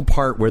middle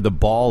part where the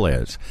ball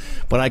is.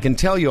 But I can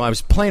tell you, I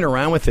was playing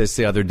around with this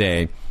the other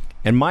day,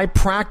 and my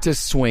practice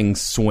swing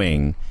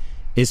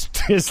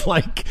is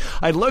like,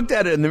 I looked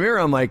at it in the mirror,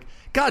 I'm like,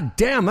 God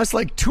damn, that's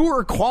like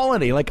tour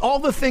quality. Like all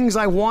the things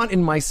I want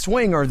in my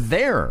swing are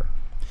there.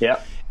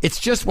 Yeah. It's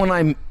just when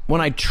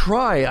I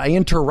try, I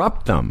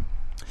interrupt them.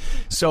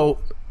 So,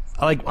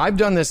 like I've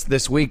done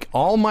this week,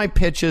 all my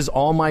pitches,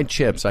 all my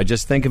chips, I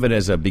just think of it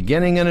as a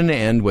beginning and an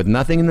end with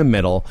nothing in the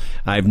middle.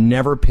 I've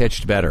never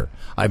pitched better.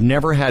 I've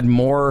never had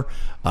more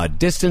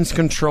distance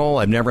control.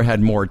 I've never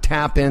had more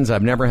tap-ins.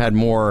 I've never had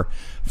more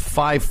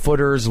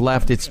 5-footers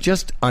left. It's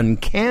just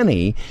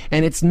uncanny,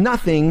 and it's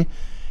nothing.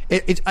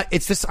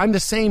 It's this. I'm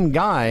the same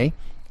guy.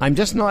 I'm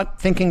just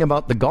not thinking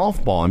about the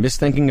golf ball. I'm just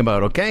thinking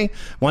about, okay,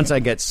 once I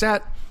get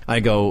set,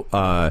 I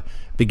go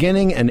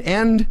beginning and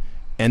end.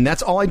 And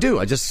that's all I do.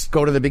 I just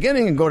go to the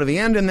beginning and go to the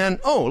end, and then,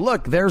 oh,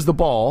 look, there's the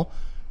ball,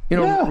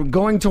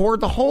 going toward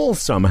the hole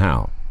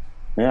somehow.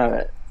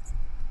 Yeah,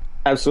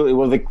 absolutely.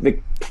 Well,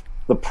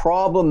 the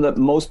problem that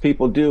most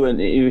people do,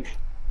 and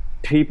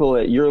people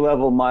at your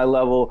level, my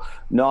level,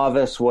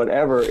 novice,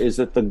 whatever, is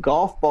that the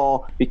golf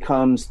ball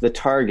becomes the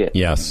target.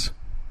 Yes.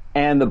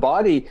 And the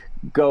body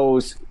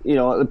goes,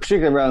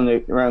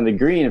 particularly around the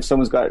green, if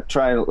someone's got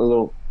trying a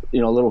little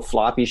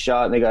floppy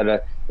shot,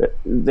 and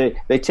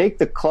they take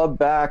the club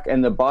back,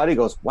 and the body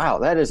goes, wow,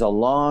 that is a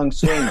long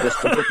swing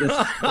just to hit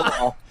this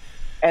ball.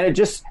 And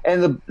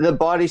the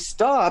body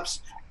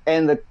stops,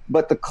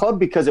 but the club,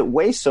 because it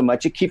weighs so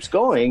much, it keeps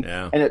going,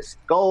 and it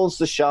sculls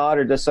the shot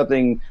or does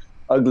something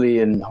ugly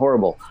and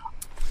horrible,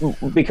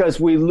 because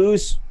we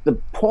lose the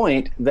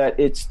point that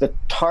it's the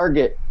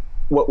target.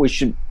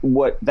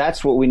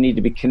 That's what we need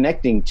to be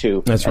connecting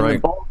to. That's right. And the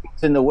ball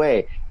gets in the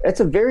way. That's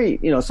a very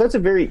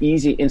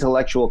easy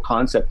intellectual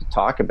concept to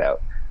talk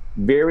about.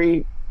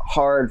 Very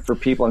hard for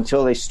people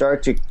until they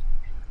start to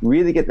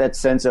really get that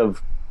sense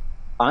of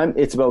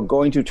it's about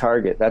going to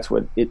target. That's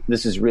what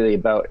this is really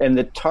about. And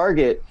the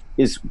target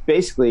is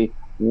basically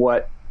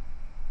what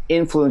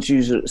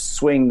influences you to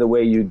swing the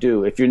way you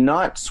do. If you're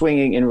not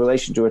swinging in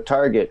relation to a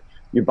target,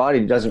 your body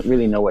doesn't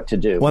really know what to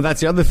do. Well,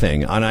 that's the other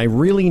thing, and I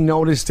really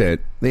noticed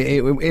it.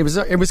 It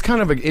was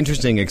kind of an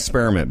interesting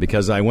experiment,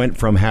 because I went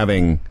from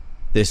having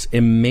this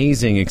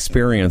amazing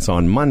experience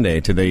on Monday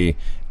to the,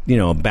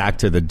 back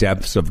to the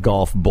depths of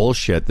golf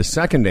bullshit the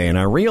second day, and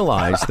I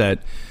realized that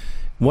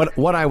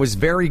what I was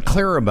very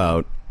clear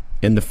about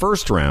in the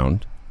first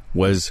round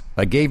was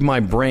I gave my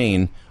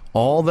brain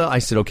I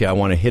said, okay, I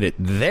want to hit it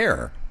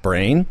there,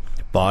 brain,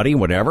 body,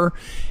 whatever,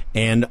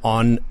 and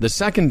on the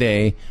second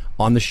day,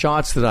 on the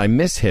shots that I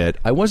mishit,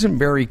 I wasn't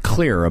very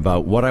clear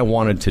about what I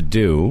wanted to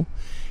do,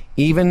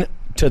 even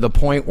to the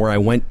point where I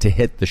went to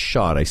hit the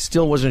shot. I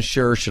still wasn't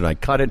sure. Should I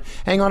cut it?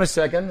 Hang on a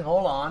second.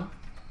 Hold on.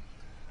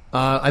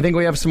 I think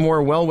we have some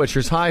more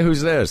well-wishers. Hi,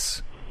 who's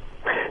this?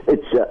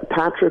 It's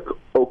Patrick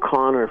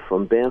O'Connor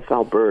from Banff,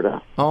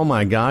 Alberta. Oh,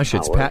 my gosh.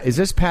 Is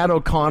this Pat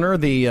O'Connor,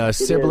 the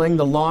sibling,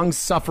 the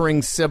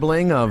long-suffering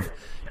sibling of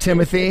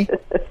Timothy?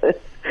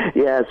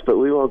 Yes, but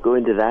we won't go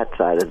into that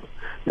side of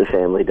the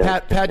family.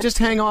 Pat, just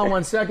hang on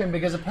 1 second,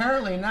 because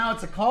apparently now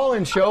it's a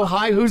call-in show.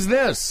 Hi, who's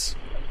this?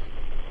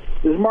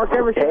 This is Mark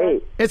Evershed. Hey.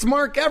 It's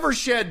Mark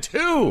Evershed,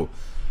 too.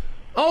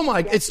 Oh, my,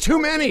 it's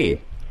too many.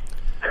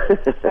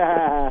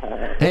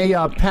 Hey,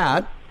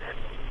 Pat.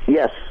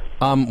 Yes.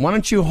 Why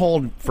don't you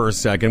hold for a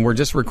second? We're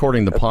just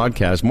recording the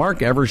podcast. Mark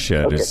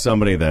Evershed is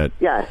somebody that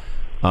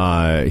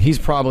he's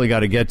probably got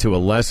to get to a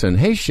lesson.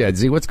 Hey,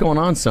 Shedsy, what's going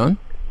on, son?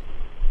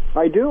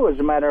 I do, as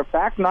a matter of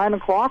fact, 9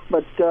 o'clock,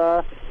 but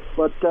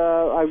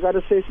I've got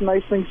to say some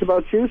nice things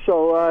about you,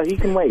 so he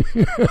can wait.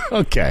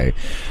 Okay.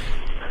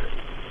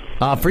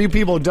 For you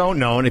people who don't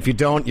know, and if you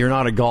don't, you're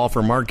not a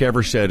golfer, Mark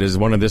Evershed is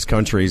one of this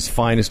country's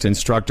finest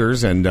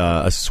instructors, and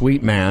a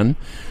sweet man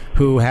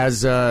who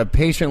has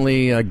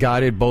patiently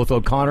guided both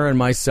O'Connor and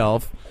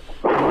myself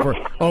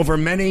over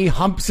many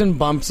humps and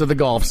bumps of the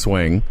golf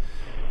swing,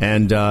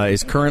 and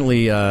is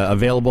currently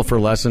available for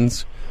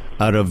lessons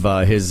out of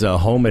his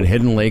home at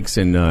Hidden Lakes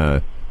in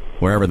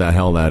wherever the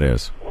hell that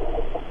is.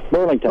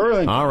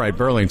 Burlington. All right,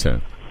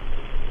 Burlington.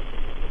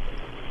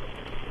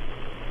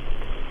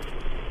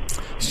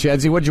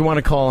 Shedsy, what do you want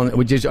to call?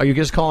 Are you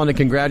just calling to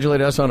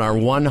congratulate us on our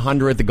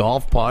 100th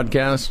golf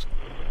podcast?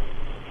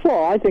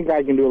 Well, I think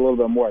I can do a little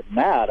bit more than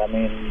that. I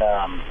mean,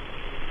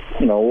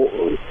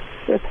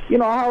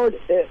 Howard.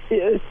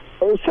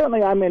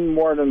 Certainly, I'm in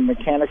more than the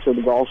mechanics of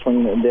the golf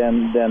swing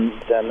than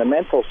the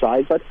mental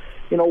side. But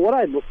what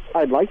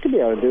I'd like to be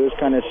able to do is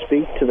kind of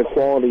speak to the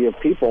quality of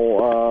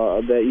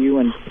people that you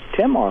and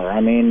Tim are.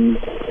 I mean,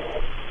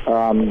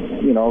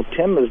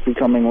 Tim is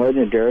becoming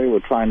legendary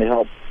with trying to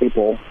help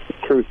people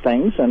through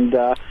things, and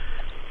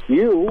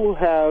you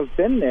have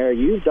been there.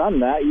 You've done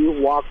that.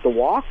 You've walked the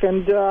walk,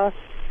 and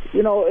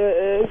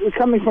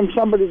coming from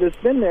somebody that's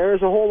been there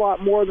is a whole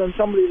lot more than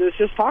somebody that's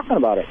just talking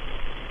about it.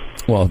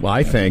 Well,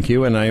 I thank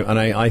you, and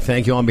I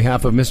thank you on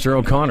behalf of Mr.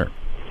 O'Connor.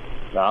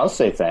 I'll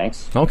say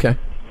thanks. Okay.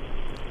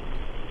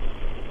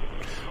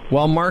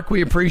 Well, Mark,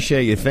 we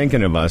appreciate you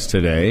thinking of us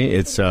today.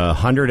 It's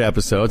 100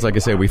 episodes. Like I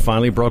said, we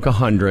finally broke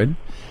 100.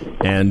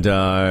 And,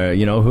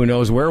 who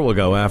knows where we'll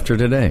go after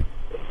today.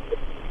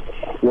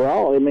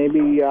 Well,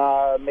 maybe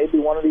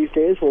one of these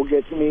days we'll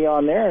get me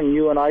on there and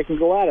you and I can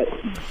go at it.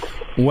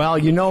 Well,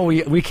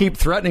 we keep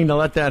threatening to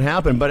let that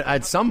happen. But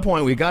at some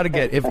point, we got to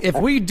get... If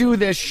we do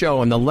this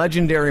show and the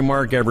legendary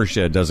Mark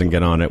Evershed doesn't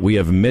get on it, we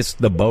have missed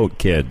the boat,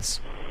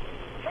 kids.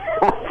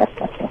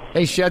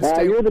 Hey, Shed,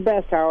 you're the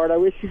best, Howard. I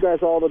wish you guys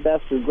all the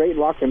best. Great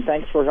luck, and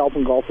thanks for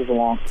helping golfers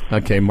along.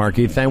 Okay,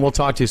 Marky. We'll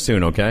talk to you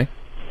soon, okay?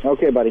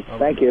 Okay, buddy.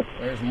 Thank you.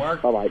 There's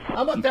Mark. Bye-bye.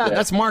 How about that? Yeah.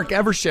 That's Mark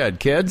Evershed,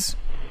 kids.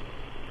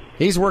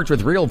 He's worked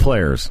with real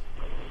players.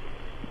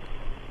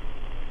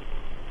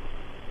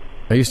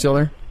 Are you still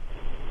there?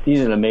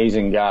 He's an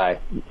amazing guy.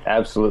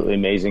 Absolutely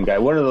amazing guy.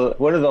 One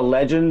of the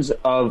legends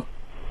of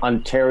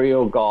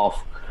Ontario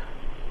golf.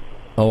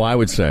 Oh, I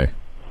would say.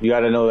 You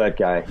got to know that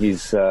guy.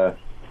 He's...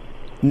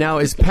 Now,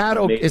 is Pat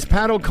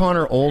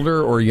O'Connor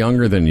older or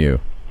younger than you?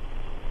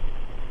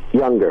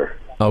 Younger.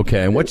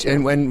 Okay,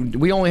 and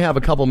we only have a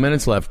couple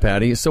minutes left,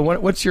 Patty. So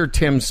what's your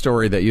Tim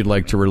story that you'd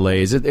like to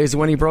relay? Is it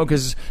when he broke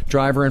his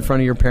driver in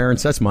front of your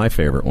parents? That's my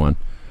favorite one.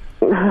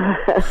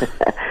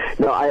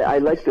 No, I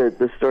like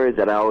the story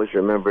that I always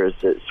remember is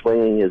that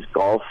swinging his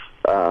golf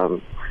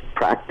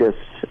practice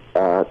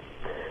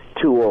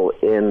tool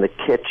in the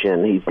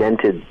kitchen, he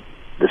dented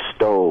the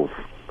stove.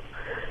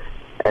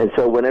 And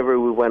so whenever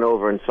we went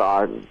over and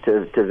saw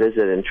to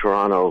visit in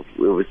Toronto,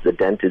 it was the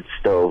dented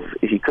stove.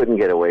 He couldn't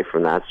get away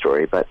from that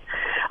story. But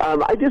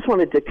I just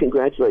wanted to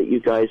congratulate you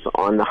guys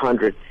on the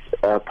 100th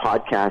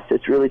podcast.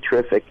 It's really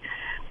terrific.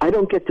 I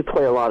don't get to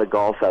play a lot of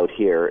golf out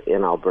here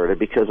in Alberta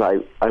because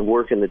I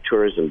work in the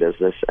tourism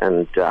business.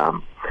 And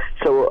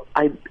so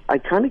I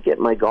kind of get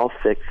my golf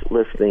fix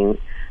listening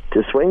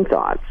to Swing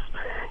Thoughts.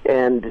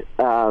 And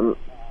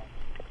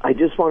I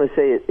just want to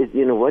say,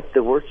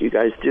 the work you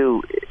guys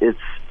do,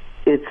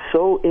 it's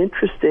so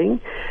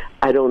interesting.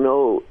 I don't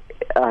know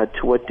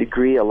to what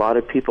degree a lot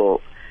of people,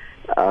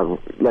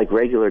 like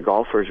regular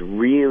golfers,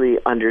 really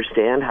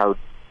understand how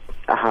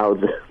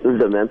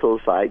the mental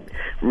side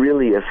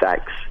really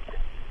affects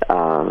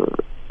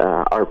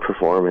our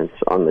performance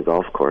on the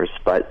golf course.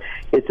 But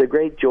it's a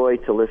great joy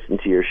to listen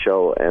to your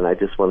show, and I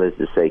just wanted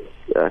to say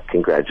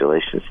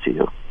congratulations to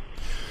you.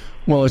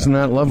 Well, isn't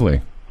that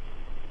lovely?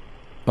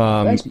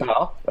 Thanks,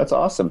 pal. That's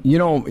awesome.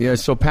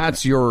 So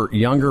Pat's your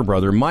younger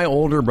brother. My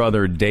older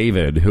brother,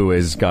 David, who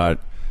has got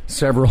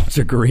several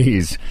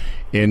degrees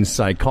in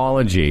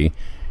psychology,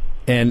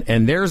 and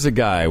there's a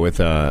guy with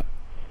a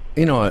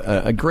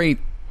great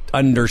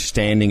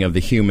understanding of the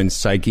human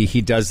psyche.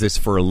 He does this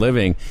for a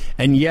living,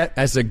 and yet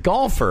as a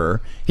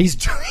golfer,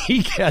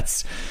 he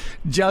gets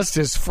just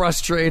as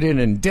frustrated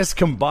and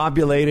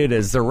discombobulated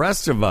as the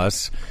rest of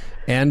us.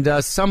 And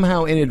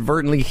somehow,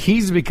 inadvertently,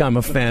 he's become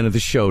a fan of the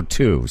show,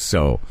 too.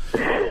 So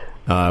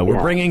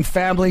we're bringing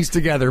families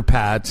together,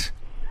 Pat.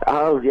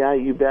 Oh, yeah,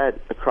 you bet.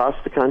 Across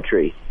the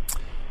country.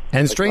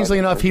 And strangely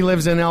enough, he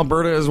lives in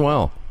Alberta as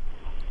well.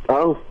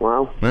 Oh,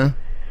 wow. Huh?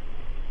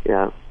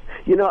 Yeah.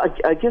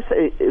 I guess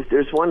if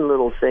there's one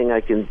little thing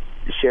I can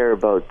share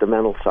about the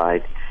mental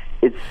side,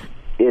 it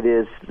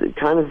is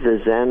kind of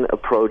the Zen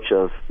approach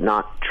of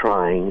not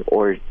trying,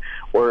 or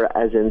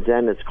as in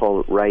Zen, it's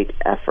called right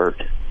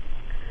effort.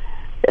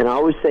 And I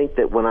always think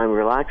that when I'm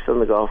relaxed on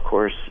the golf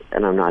course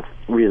and I'm not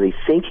really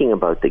thinking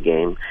about the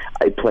game,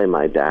 I play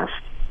my best.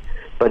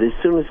 But as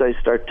soon as I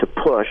start to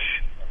push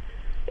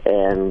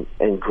and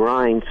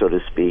grind, so to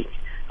speak,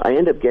 I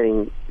end up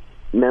getting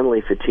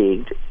mentally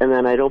fatigued, and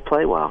then I don't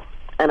play well.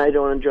 And I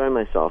don't enjoy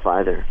myself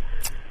either.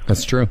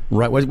 That's true.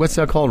 Right. What's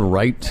that called?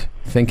 Right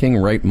thinking,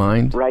 right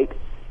mind? Right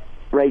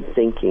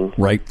thinking.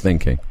 Right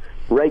thinking.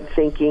 Right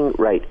thinking,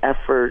 right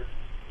effort.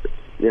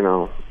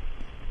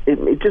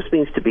 It just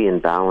means to be in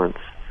balance.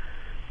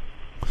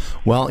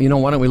 Well,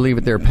 why don't we leave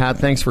it there? Pat,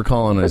 thanks for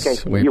calling us.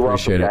 Okay. We You're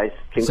appreciate welcome, it. guys.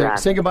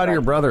 Congrats. Say goodbye to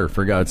your brother,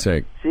 for God's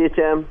sake. See you,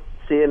 Tim.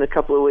 See you in a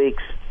couple of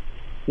weeks.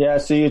 Yeah,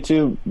 see you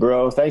too,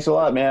 bro. Thanks a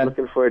lot, man.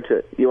 Looking forward to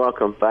it. You're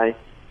welcome. Bye.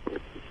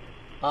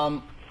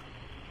 All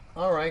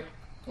right.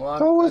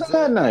 Well, wasn't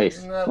that nice?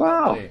 Isn't that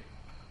wow.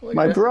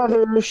 My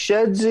brother,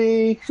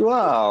 Shedsy.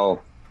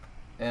 Wow.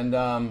 And,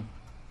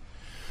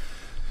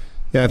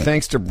 yeah,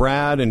 thanks to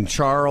Brad and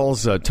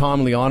Charles.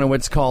 Tom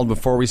Leonowitz called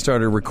before we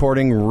started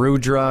recording.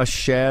 Rudra,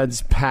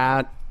 Sheds,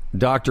 Pat,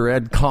 Dr.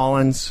 Ed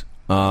Collins.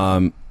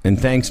 And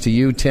thanks to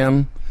you,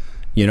 Tim.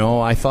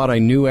 I thought I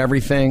knew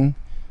everything.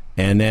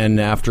 And then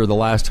after the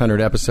last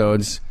 100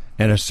 episodes,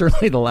 and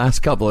certainly the last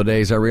couple of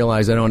days, I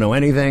realized I don't know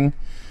anything.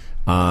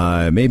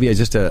 Maybe it's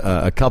just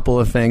a couple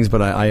of things,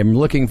 but I am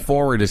looking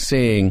forward to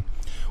seeing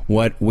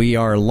what we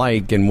are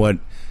like and what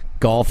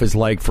golf is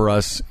like for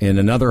us in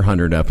another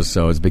 100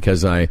 episodes,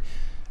 because I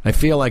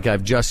feel like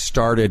I've just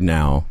started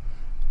now,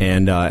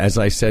 And as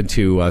I said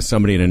to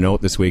somebody in a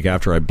note this week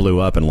after I blew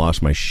up and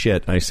lost my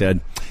shit, I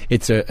said,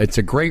 it's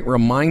a great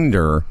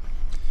reminder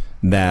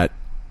that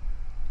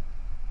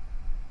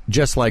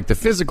just like the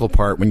physical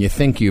part, when you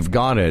think you've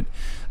got it,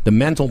 the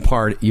mental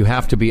part, you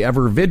have to be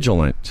ever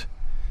vigilant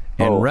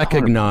and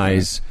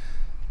recognize,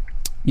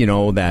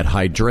 that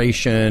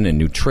hydration and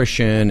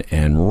nutrition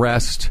and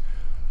rest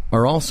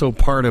are also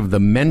part of the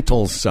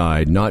mental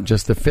side, not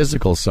just the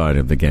physical side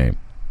of the game.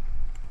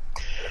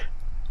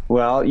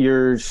 Well,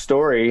 your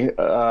story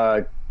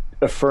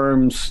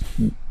affirms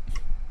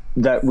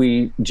that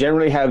we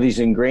generally have these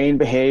ingrained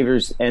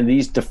behaviors and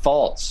these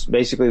defaults,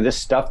 basically this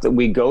stuff that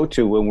we go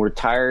to when we're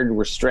tired,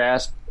 we're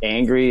stressed,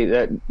 angry,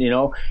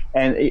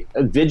 and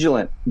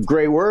vigilant,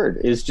 great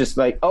word, is just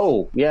like,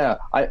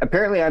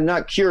 apparently I'm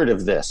not cured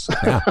of this.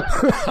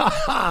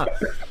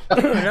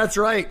 That's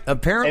right.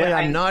 Apparently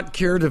I'm not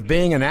cured of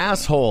being an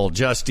asshole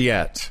just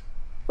yet.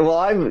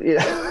 Well,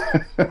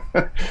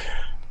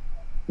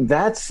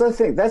 That's the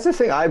thing. That's the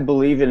thing I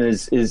believe in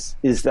is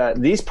that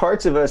these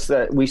parts of us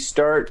that we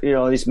start,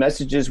 these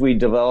messages we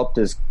developed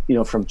as,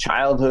 from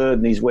childhood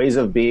and these ways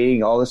of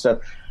being, all this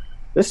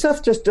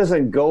stuff just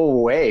doesn't go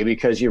away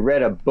because you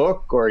read a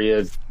book or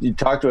you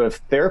talked to a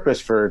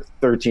therapist for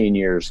 13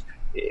 years.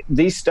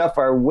 These stuff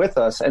are with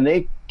us and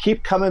they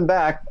keep coming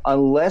back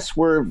unless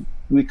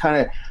we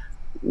kind of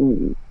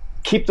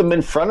keep them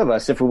in front of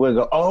us. If we would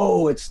go,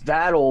 oh, it's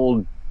that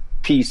old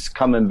piece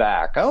coming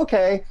back.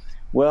 Okay.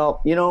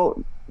 Well,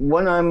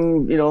 when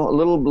I'm, a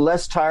little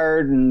less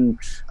tired and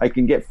I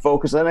can get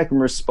focused, then I can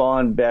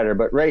respond better.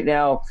 But right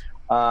now,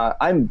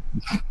 I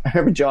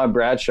remember John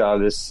Bradshaw,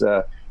 this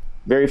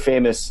very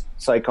famous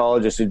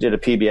psychologist who did a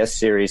PBS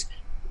series,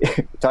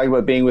 talking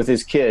about being with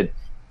his kid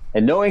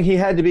and knowing he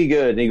had to be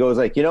good. And he goes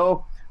like,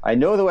 I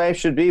know the way I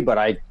should be, but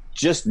I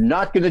just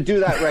not going to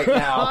do that right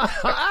now.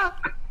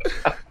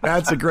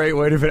 That's a great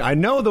way to fit. I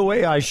know the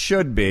way I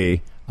should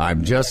be.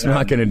 I'm just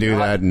not going to do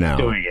that now.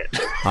 Doing it.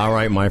 All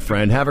right, my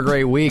friend. Have a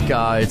great week.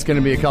 It's going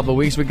to be a couple of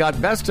weeks. We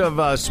got best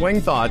of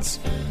Swing Thoughts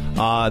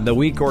the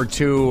week or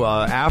two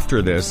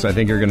after this. I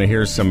think you're going to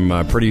hear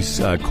some pretty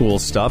cool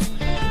stuff.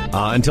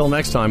 Until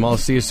next time, I'll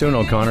see you soon,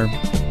 O'Connor.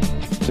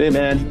 See you,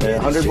 man.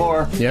 100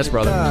 more. Yes,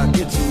 brother. Bye-bye.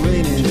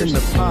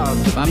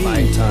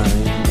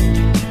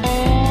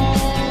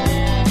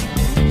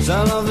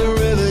 Sound of the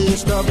river, you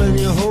stop and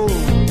you hold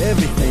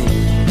everything.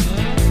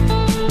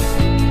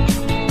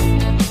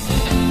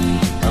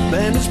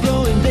 Band is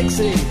blowing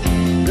Dixie,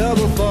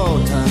 double fall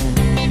time.